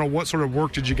in general? What sort of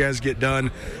work did you guys get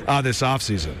done this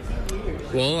offseason?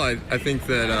 Well, I think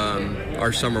that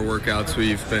our summer workouts,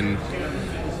 we've been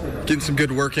getting some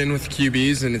good work in with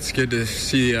QBs, and it's good to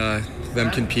see them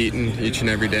competing each and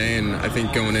every day. And I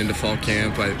think going into fall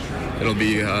camp, it'll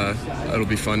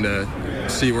be fun to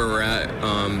see where we're at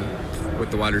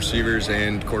with the wide receivers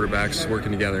and quarterbacks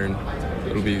working together, and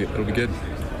it'll be good.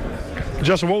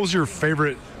 Justin, what was your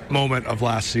favorite moment of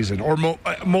last season, or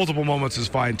multiple moments is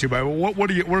fine too? But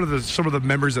what are some of the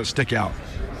memories that stick out?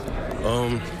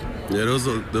 There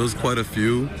was quite a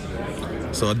few.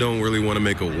 So I don't really want to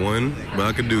make a one, but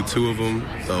I could do two of them.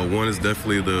 One is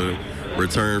definitely the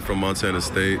return from Montana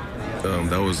State.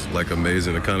 That was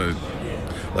amazing. It kind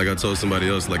of, I told somebody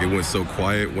else, it went so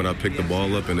quiet when I picked the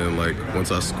ball up, and then once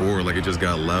I scored, it just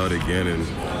got loud again,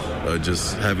 and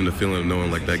just having the feeling of knowing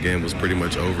that game was pretty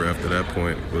much over after that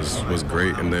point was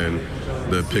great. And then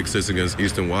the pick six against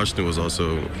Eastern Washington was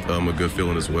also a good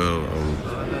feeling as well.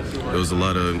 There was a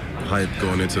lot of hype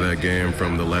going into that game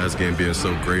from the last game being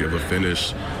so great of a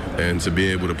finish, and to be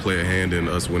able to play a hand in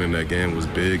us winning that game was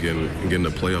big, and getting a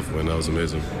playoff win, that was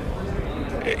amazing.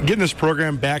 Getting this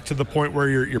program back to the point where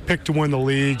you're picked to win the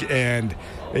league and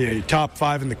top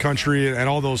 5 in the country and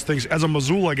all those things, as a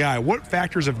Missoula guy, what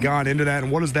factors have gone into that,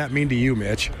 and what does that mean to you,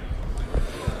 Mitch?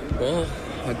 Well,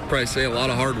 I'd probably say a lot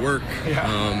of hard work.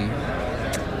 Yeah.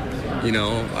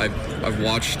 I've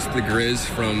watched the Grizz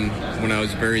from when I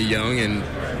was very young, and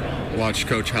watched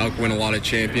Coach Houck win a lot of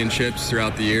championships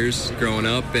throughout the years growing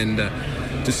up, and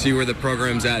to see where the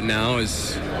program's at now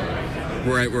is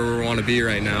right where we want to be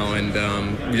right now, and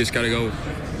we just got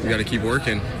to keep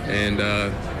working and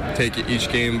take it each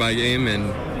game by game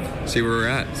and see where we're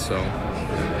at. So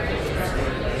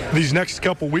these next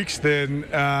couple weeks then,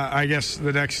 I guess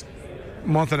the next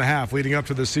month and a half leading up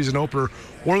to the season opener,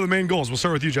 what are the main goals? We'll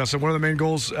start with you, Justin. What are the main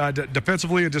goals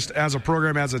defensively and just as a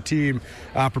program, as a team,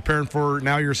 preparing for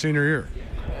now your senior year?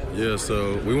 Yeah,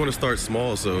 so we want to start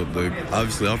small. So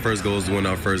obviously our first goal is to win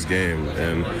our first game,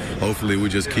 and hopefully we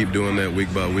just keep doing that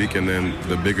week by week, and then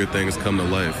the bigger things come to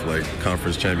life, like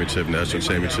conference championship, national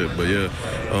championship. But yeah,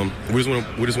 we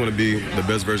just want to be the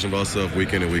best version of ourselves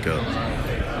week in and week out.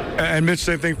 And Mitch,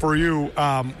 same thing for you.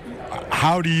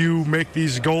 How do you make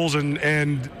these goals and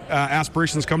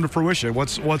aspirations come to fruition?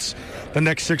 What's the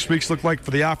next 6 weeks look like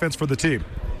for the offense, for the team?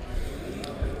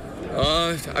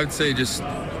 I would say just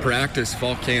practice,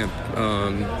 fall camp,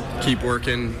 keep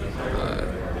working,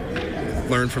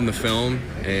 learn from the film,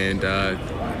 and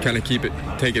kind of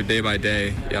take it day by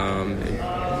day.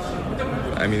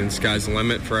 I mean, the sky's the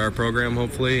limit for our program,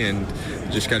 hopefully, and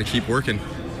just got to keep working.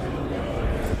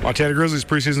 Montana Grizzlies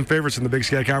preseason favorites in the Big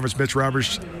Sky Conference. Mitch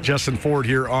Roberts, Justin Ford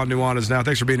here on Nuanez Now.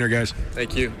 Thanks for being here, guys.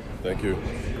 Thank you. Thank you.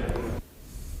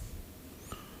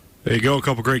 There you go, a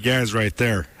couple great guys right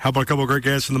there. How about a couple great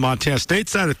guys from the Montana State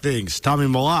side of things? Tommy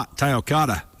Mellott, Ty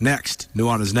Okada, next.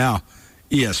 Nuanez Now,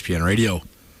 ESPN Radio.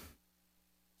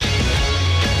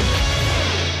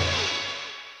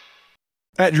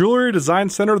 At Jewelry Design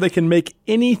Center, they can make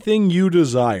anything you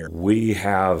desire. We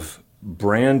have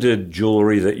branded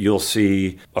jewelry that you'll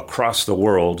see across the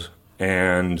world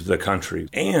and the country.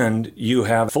 And you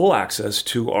have full access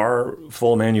to our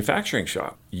full manufacturing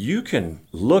shop. You can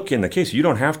look in the case. You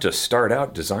don't have to start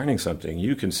out designing something.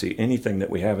 You can see anything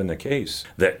that we have in the case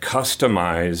that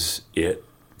customize it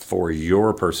for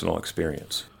your personal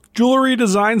experience. Jewelry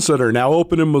Design Center, now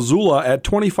open in Missoula at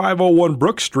 2501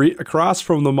 Brook Street, across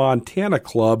from the Montana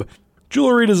Club.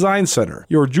 Jewelry Design Center,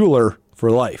 your jeweler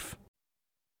for life.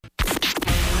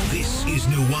 This is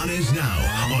Nuanez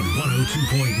Now on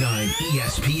 102.9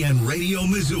 ESPN Radio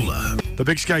Missoula. The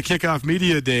Big Sky Kickoff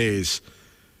Media Days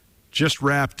just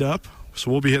wrapped up,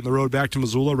 so we'll be hitting the road back to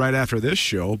Missoula right after this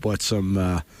show, but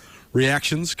some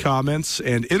reactions, comments,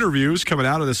 and interviews coming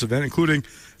out of this event, including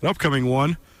an upcoming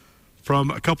one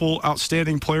from a couple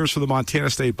outstanding players for the Montana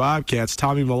State Bobcats.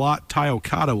 Tommy Mellott, Ty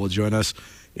Okada will join us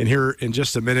in here in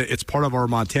just a minute. It's part of our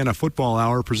Montana Football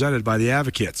Hour presented by the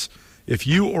Advocates. If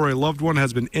you or a loved one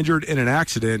has been injured in an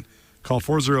accident, call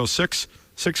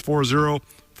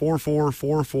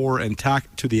 406-640-4444 and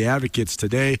talk to the Advocates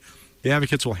today. The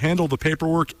Advocates will handle the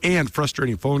paperwork and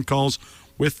frustrating phone calls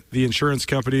with the insurance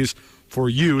companies for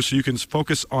you, so you can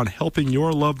focus on helping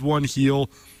your loved one heal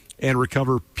and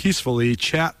recover peacefully.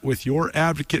 Chat with your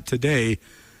advocate today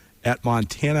at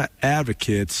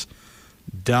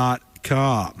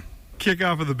montanaadvocates.com.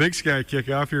 Kickoff of the Big Sky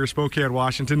Kickoff here in Spokane,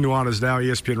 Washington. Nuanez Now,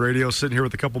 ESPN Radio. Sitting here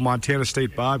with a couple Montana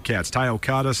State Bobcats. Ty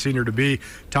Okada, senior to be.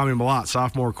 Tommy Mellott,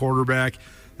 sophomore quarterback.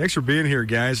 Thanks for being here,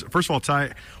 guys. First of all,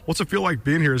 Ty, what's it feel like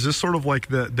being here? Is this sort of like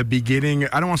the beginning?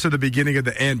 I don't want to say the beginning of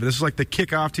the end, but this is like the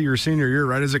kickoff to your senior year,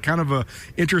 right? Is it kind of a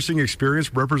interesting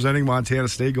experience representing Montana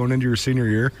State going into your senior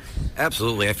year?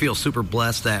 Absolutely. I feel super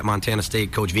blessed that Montana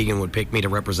State Coach Vigen would pick me to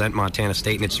represent Montana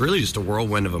State, and it's really just a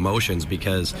whirlwind of emotions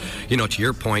because, you know, to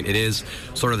your point, it is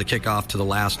sort of the kickoff to the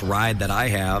last ride that I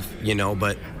have, you know,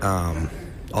 but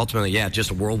ultimately, yeah,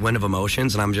 just a whirlwind of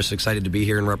emotions, and I'm just excited to be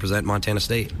here and represent Montana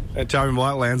State. And Tommy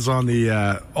Mellott lands on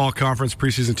the all-conference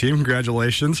preseason team.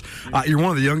 Congratulations. You're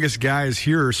one of the youngest guys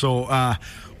here, so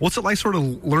what's it like sort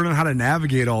of learning how to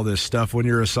navigate all this stuff when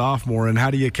you're a sophomore, and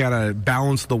how do you kind of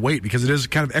balance the weight? Because it is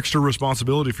kind of extra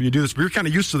responsibility for you to do this, but you're kind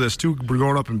of used to this, too,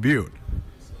 growing up in Butte.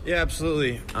 Yeah,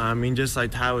 absolutely. I mean, just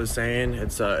like Ty was saying,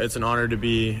 it's an honor to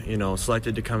be, you know,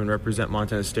 selected to come and represent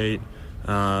Montana State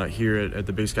here at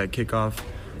the Big Sky Kickoff.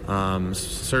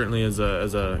 Certainly as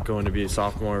a going to be a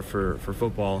sophomore for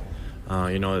football,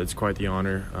 you know, it's quite the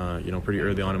honor, you know, pretty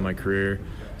early on in my career.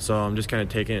 So I'm just kind of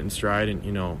taking it in stride and,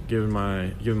 you know, giving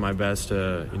my best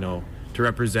to, you know, to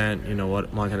represent, you know,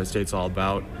 what Montana State's all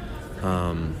about.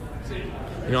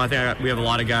 You know, I think we have a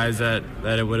lot of guys that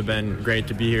it would have been great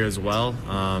to be here as well.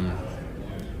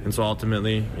 And so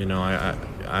ultimately, you know,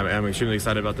 I'm extremely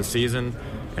excited about the season.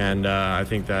 And I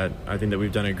think that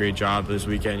we've done a great job this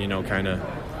weekend, you know, kind of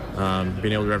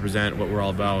being able to represent what we're all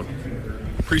about.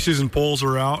 Preseason polls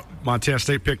are out. Montana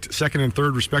State picked second and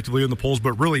third, respectively, in the polls,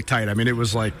 but really tight. I mean, it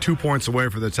was like 2 points away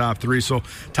for the top three. So,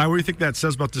 Ty, what do you think that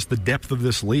says about just the depth of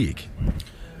this league?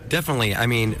 Definitely. I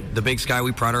mean, the Big Sky,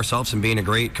 we pride ourselves in being a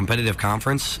great competitive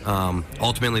conference.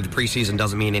 Ultimately, the preseason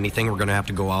doesn't mean anything. We're going to have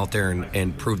to go out there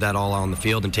and prove that all on the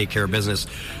field and take care of business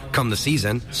come the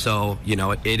season. So, you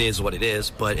know, it is what it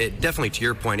is. But it definitely, to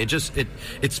your point,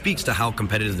 it speaks to how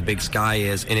competitive the Big Sky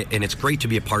is, and it's great to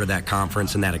be a part of that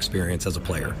conference and that experience as a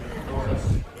player.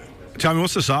 Tommy,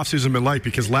 what's this offseason been like?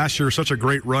 Because last year, such a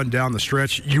great run down the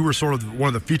stretch. You were sort of one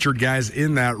of the featured guys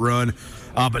in that run.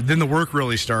 But then the work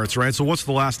really starts, right? So what's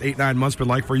the last 8-9 months been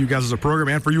like for you guys as a program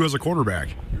and for you as a quarterback?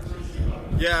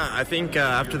 Yeah, I think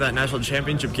after that national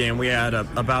championship game, we had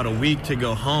about a week to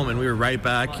go home, and we were right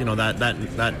back.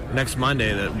 That next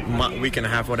Monday, the week and a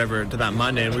half, whatever, to that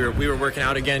Monday, and we were working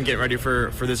out again, getting ready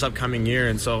for this upcoming year,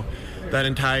 and so. That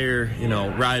entire,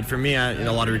 ride for me,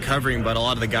 a lot of recovering, but a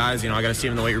lot of the guys, I got to see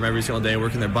them in the weight room every single day,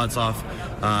 working their butts off,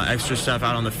 extra stuff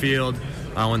out on the field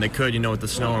when they could, with the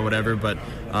snow or whatever. But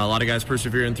a lot of guys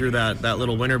persevering through that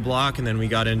little winter block, and then we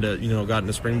got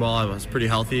into spring ball. I was pretty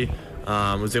healthy,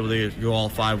 was able to go all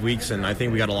 5 weeks, and I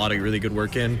think we got a lot of really good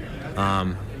work in.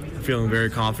 Feeling very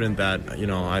confident that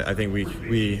I think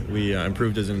we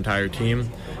improved as an entire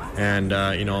team. And,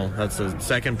 that's the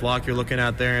second block you're looking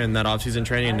at there in that offseason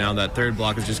training. And now that third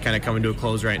block is just kind of coming to a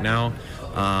close right now.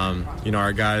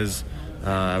 Our guys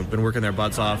have been working their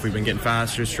butts off. We've been getting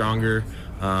faster, stronger,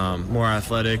 more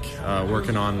athletic,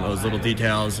 working on those little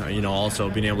details, also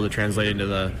being able to translate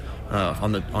into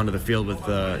onto the field with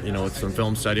with some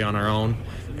film study on our own.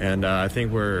 And I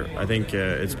think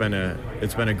it's been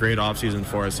a great offseason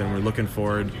for us, and we're looking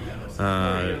forward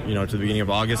to the beginning of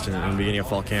August and beginning of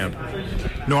fall camp.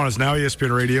 Nuanez Now,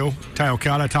 ESPN Radio. Ty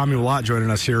Okada, Tommy Mellott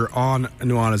joining us here on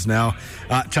Nuanez Now.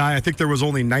 Ty, I think there was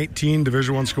only 19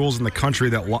 Division I schools in the country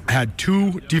that had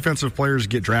 2 defensive players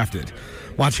get drafted.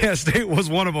 Montana State was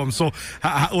one of them. So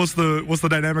what's the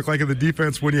dynamic like of the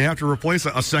defense when you have to replace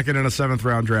a second and a 7th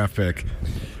round draft pick?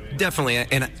 Definitely,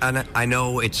 and I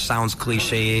know it sounds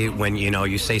cliche when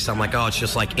you say something like, "Oh, it's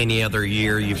just like any other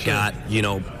year. You've got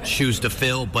shoes to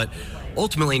fill," but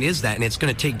ultimately it is that, and it's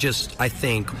going to take just, I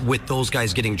think, with those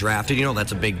guys getting drafted,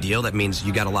 that's a big deal. That means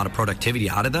you got a lot of productivity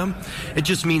out of them. It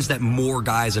just means that more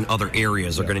guys in other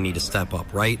areas are going to need to step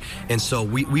up, right? And so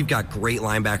we've got great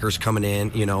linebackers coming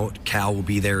in. Cal will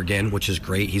be there again, which is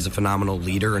great. He's a phenomenal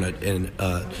leader and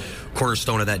a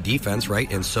cornerstone of that defense, right?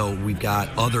 And so we've got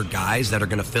other guys that are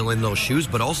going to fill in those shoes,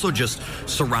 but also just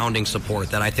surrounding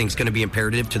support that I think is going to be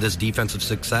imperative to this defensive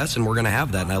success, and we're going to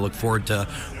have that. And I look forward to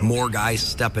more guys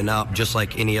stepping up, just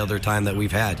like any other time that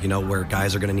we've had, where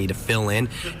guys are going to need to fill in,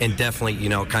 and definitely,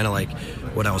 kind of like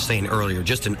what I was saying earlier,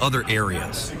 just in other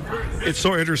areas. It's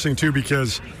so interesting, too,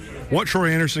 because what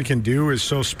Troy Anderson can do is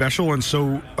so special and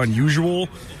so unusual.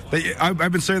 I've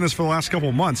been saying this for the last couple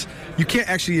of months. You can't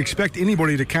actually expect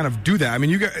anybody to kind of do that. I mean,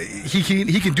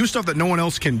 he can do stuff that no one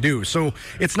else can do. So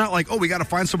it's not like, we got to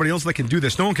find somebody else that can do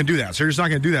this. No one can do that. So you're just not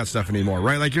going to do that stuff anymore,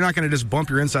 right? Like, you're not going to just bump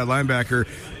your inside linebacker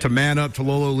to man up to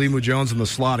Lolo Limu-Jones in the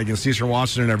slot against Eastern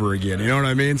Washington ever again. You know what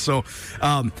I mean? So,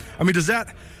 does that,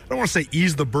 I don't want to say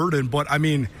ease the burden, but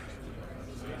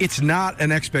it's not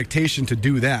an expectation to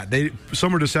do that.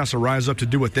 Someone just has to rise up to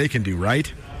do what they can do,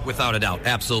 right? Without a doubt,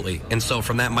 absolutely. And so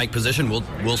from that Mike position,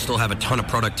 we'll still have a ton of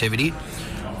productivity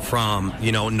from,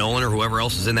 Nolan or whoever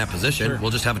else is in that position. Sure. We'll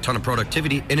just have a ton of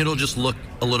productivity, and it'll just look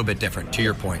a little bit different, to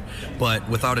your point. But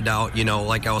without a doubt,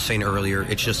 like I was saying earlier,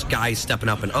 it's just guys stepping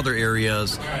up in other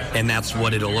areas, and that's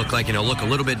what it'll look like. And it'll look a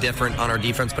little bit different on our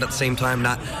defense, but at the same time,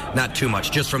 not too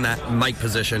much, just from that Mike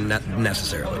position, not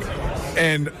necessarily.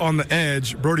 And on the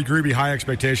edge, Brody Grebe, high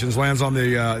expectations, lands on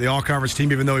the all-conference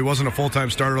team, even though he wasn't a full-time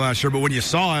starter last year. But when you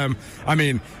saw him,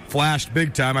 flashed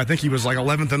big time. I think he was like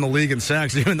 11th in the league in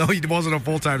sacks, even though he wasn't a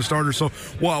full-time starter. So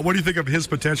what do you think of his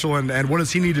potential, and what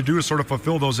does he need to do to sort of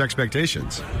fulfill those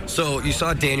expectations? So you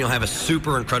saw Daniel have a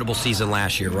super incredible season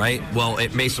last year, right? Well,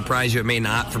 it may surprise you, it may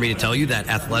not, for me to tell you that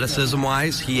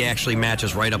athleticism-wise, he actually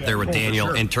matches right up there with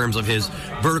Daniel in terms of his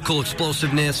vertical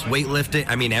explosiveness,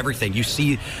 weightlifting, everything. You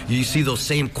see those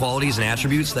same qualities and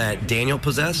attributes that Daniel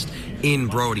possessed in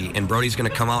Brody, and Brody's going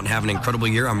to come out and have an incredible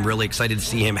year. I'm really excited to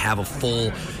see him have a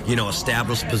full,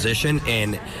 established position.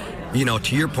 And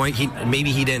to your point,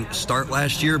 he didn't start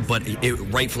last year, but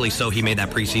rightfully so, he made that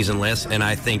preseason list, and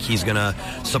I think he's going to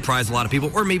surprise a lot of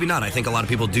people, or maybe not. I think a lot of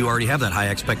people do already have that high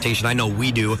expectation. I know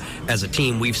we do as a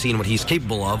team. We've seen what he's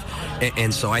capable of,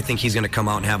 and so I think he's going to come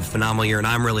out and have a phenomenal year, and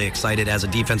I'm really excited as a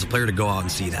defensive player to go out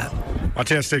and see that.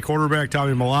 Montana State quarterback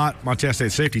Tommy Mellott, Montana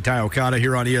State safety Ty Okada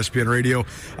here on ESPN Radio.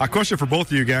 A question for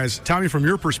both of you guys. Tommy, from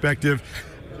your perspective,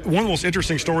 one of the most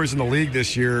interesting stories in the league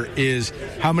this year is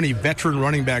how many veteran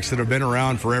running backs that have been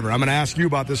around forever. I'm going to ask you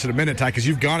about this in a minute, Ty, because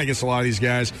you've gone against a lot of these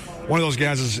guys. One of those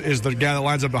guys is the guy that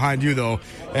lines up behind you, though.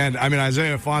 And,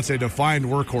 Isaiah Ifanse defined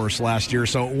workhorse last year.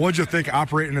 So what'd you think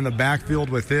operating in the backfield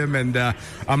with him? And,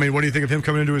 what do you think of him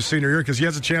coming into his senior year? Because he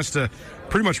has a chance to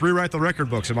pretty much rewrite the record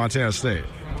books at Montana State.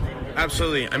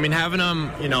 Absolutely. Having him,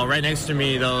 right next to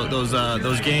me,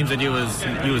 those games that he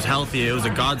was healthy, it was a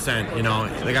godsend.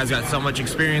 The guy's got so much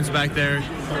experience back there,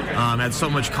 had so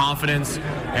much confidence,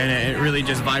 and it really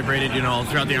just vibrated,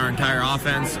 throughout our entire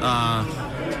offense.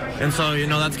 And so,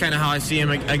 that's kind of how I see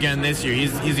him again this year.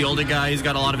 He's the older guy. He's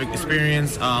got a lot of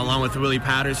experience, along with Willie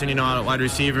Patterson, at wide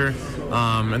receiver.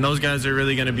 And those guys are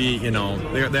really going to be, they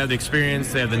have the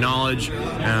experience, they have the knowledge,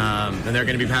 and they're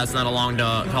going to be passing that along to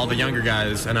all the younger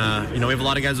guys. And, we have a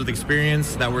lot of guys with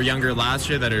experience that were younger last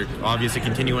year that are obviously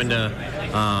continuing to,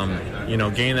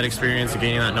 gain that experience and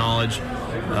gaining that knowledge.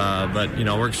 But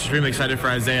we're extremely excited for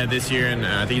Isaiah this year, and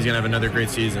I think he's going to have another great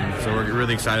season. So we're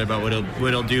really excited about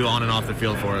what he'll do on and off the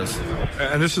field for us.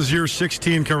 And this is year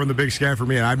 16 covering the Big Sky for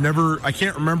me. And I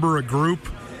can't remember a group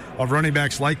of running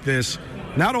backs like this,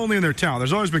 not only in their town.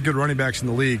 There's always been good running backs in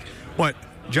the league, but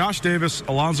Josh Davis,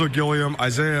 Alonzo Gilliam,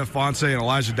 Isaiah Fonse, and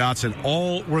Elijah Dotson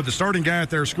all were the starting guy at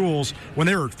their schools when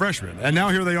they were freshmen. And now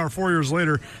here they are 4 years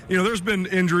later. There's been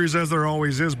injuries, as there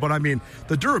always is, but,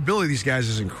 the durability of these guys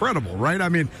is incredible, right?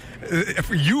 If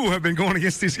you have been going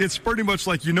against these, it's pretty much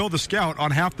like the scout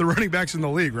on half the running backs in the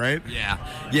league, right?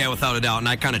 Yeah, without a doubt. And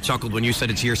I kind of chuckled when you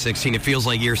said it's year 16. It feels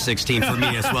like year 16 for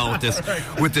me as well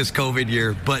with this COVID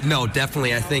year. But no,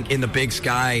 definitely, I think in the Big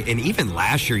Sky, and even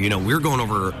last year, we were going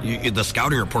over the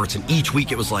scouting reports, and each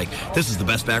week it was like, this is the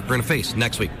best back we're going to face.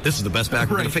 Next week, this is the best back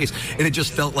we're going to face. And it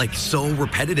just felt like so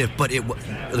repetitive, but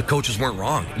the coaches weren't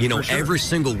wrong. Sure. Every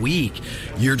single week,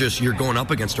 you're going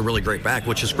up against a really great back,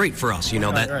 which is great for us.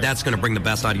 That's going to bring the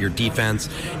best out of your defense,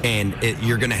 and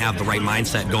you're going to have the right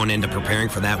mindset going into preparing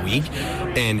for that week.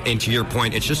 And to your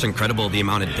point, it's just incredible the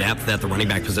amount of depth that the running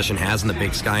back position has in the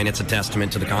Big Sky, and it's a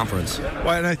testament to the conference.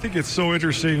 Well, and I think it's so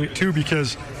interesting, too,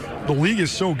 because the league is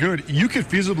so good. You could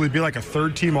feasibly be like a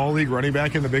third-team all-league running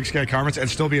back in the Big Sky Conference and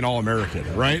still be an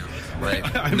All-American, right? Right.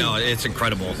 No, it's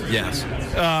incredible. Yes.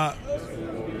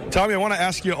 Tommy, I want to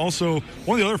ask you also,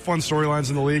 one of the other fun storylines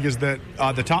in the league is that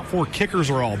the top 4 kickers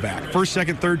are all back. First,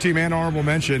 second, third team, and honorable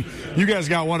mention. You guys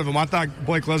got one of them. I thought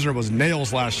Blake Lesnar was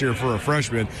nails last year for a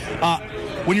freshman.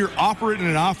 When you're operating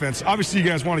an offense, obviously you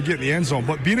guys want to get in the end zone,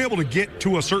 but being able to get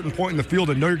to a certain point in the field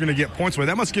and know you're going to get points with,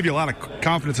 that must give you a lot of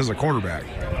confidence as a quarterback.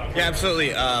 Yeah,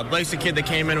 absolutely. Blake's a kid that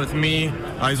came in with me.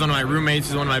 He's one of my roommates.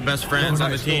 He's one of my best friends on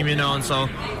the team, and so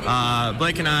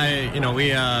Blake and I, we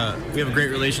have a great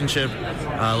relationship.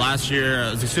 Last year,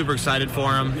 I was super excited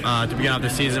for him to begin off the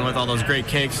season with all those great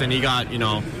kicks, and he got,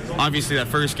 obviously that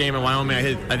first game in Wyoming,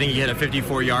 I think he hit a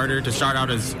 54-yarder to start out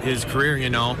his career,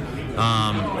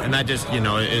 and that just,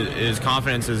 his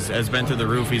confidence has been through the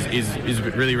roof. He's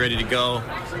really ready to go.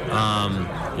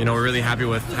 We're really happy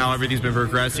with how everything's been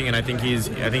progressing, and I think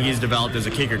he's developed as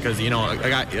a kicker because, a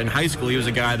guy in high school, he was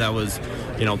a guy that was,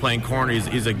 playing corner.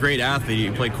 He's a great athlete.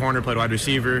 He played corner, played wide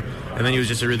receiver, and then he was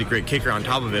just a really great kicker on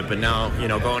top of it. But now,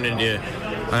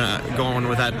 going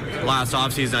with that last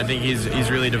offseason, I think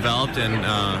he's really developed, and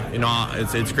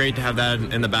it's great to have that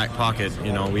in the back pocket.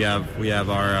 We have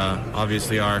our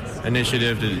obviously our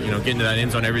initiative to get into that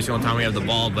end zone every single time we have the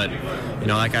ball, but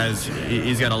that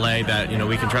he's got a leg that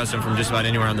we can trust him from just about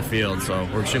anywhere on the field. So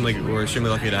we're extremely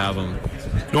lucky to have him.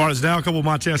 Nuanez Now, a couple of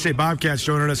Montana State Bobcats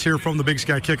joining us here from the Big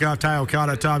Sky Kickoff. Ty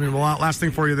Okada, Tommy Mellott. Last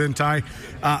thing for you then, Ty.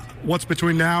 What's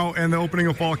between now and the opening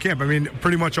of fall camp?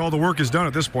 Pretty much all the work is done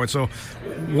at this point. So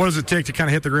what does it take to kind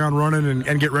of hit the ground running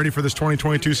and get ready for this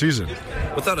 2022 season?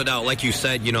 Without a doubt, like you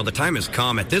said, the time has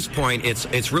come. At this point,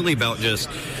 it's really about just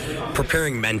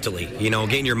preparing mentally,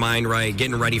 getting your mind right,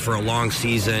 getting ready for a long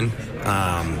season,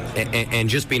 and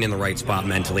just being in the right spot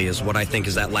mentally is what I think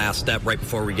is that last step right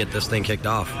before we get this thing kicked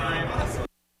off.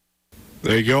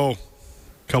 There you go. A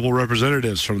couple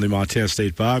representatives from the Montana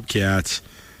State Bobcats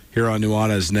here on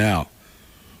Nuanez Now.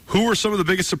 Who were some of the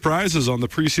biggest surprises on the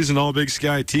preseason All-Big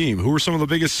Sky team? Who were some of the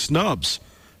biggest snubs?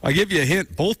 I'll give you a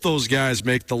hint. Both those guys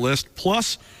make the list,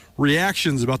 plus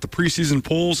reactions about the preseason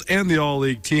polls and the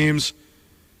All-League teams.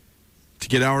 To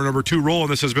get hour number 2 rolling,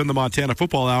 this has been the Montana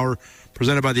Football Hour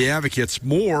presented by the Advocates.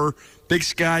 More Big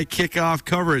Sky kickoff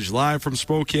coverage live from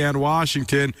Spokane,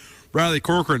 Washington. Riley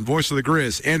Corcoran, voice of the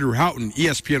Grizz, Andrew Houghton,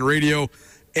 ESPN Radio,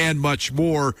 and much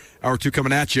more. Hour 2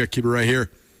 coming at you. Keep it right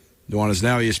here. Nuanez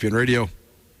Now, ESPN Radio.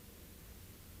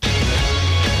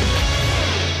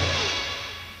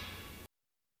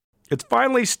 It's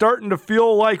finally starting to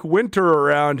feel like winter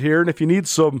around here, and if you need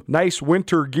some nice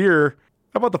winter gear,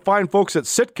 how about the fine folks at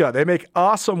Sitka? They make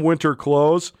awesome winter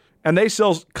clothes, and they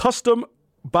sell custom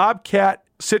Bobcat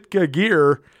Sitka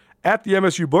gear at the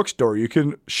MSU Bookstore. You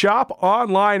can shop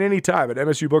online anytime at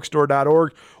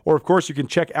msubookstore.org, or of course you can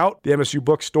check out the MSU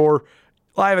Bookstore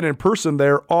live and in person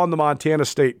there on the Montana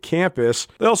State campus.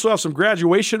 They also have some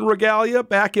graduation regalia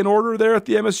back in order there at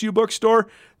the MSU Bookstore.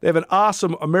 They have an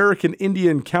awesome American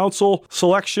Indian Council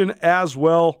selection as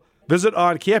well. Visit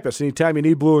on campus anytime you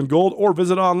need blue and gold, or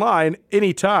visit online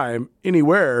anytime,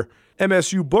 anywhere,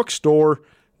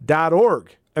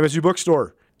 msubookstore.org. MSU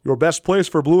Bookstore, your best place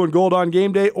for blue and gold on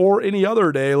game day or any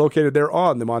other day, located there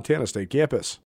on the Montana State campus.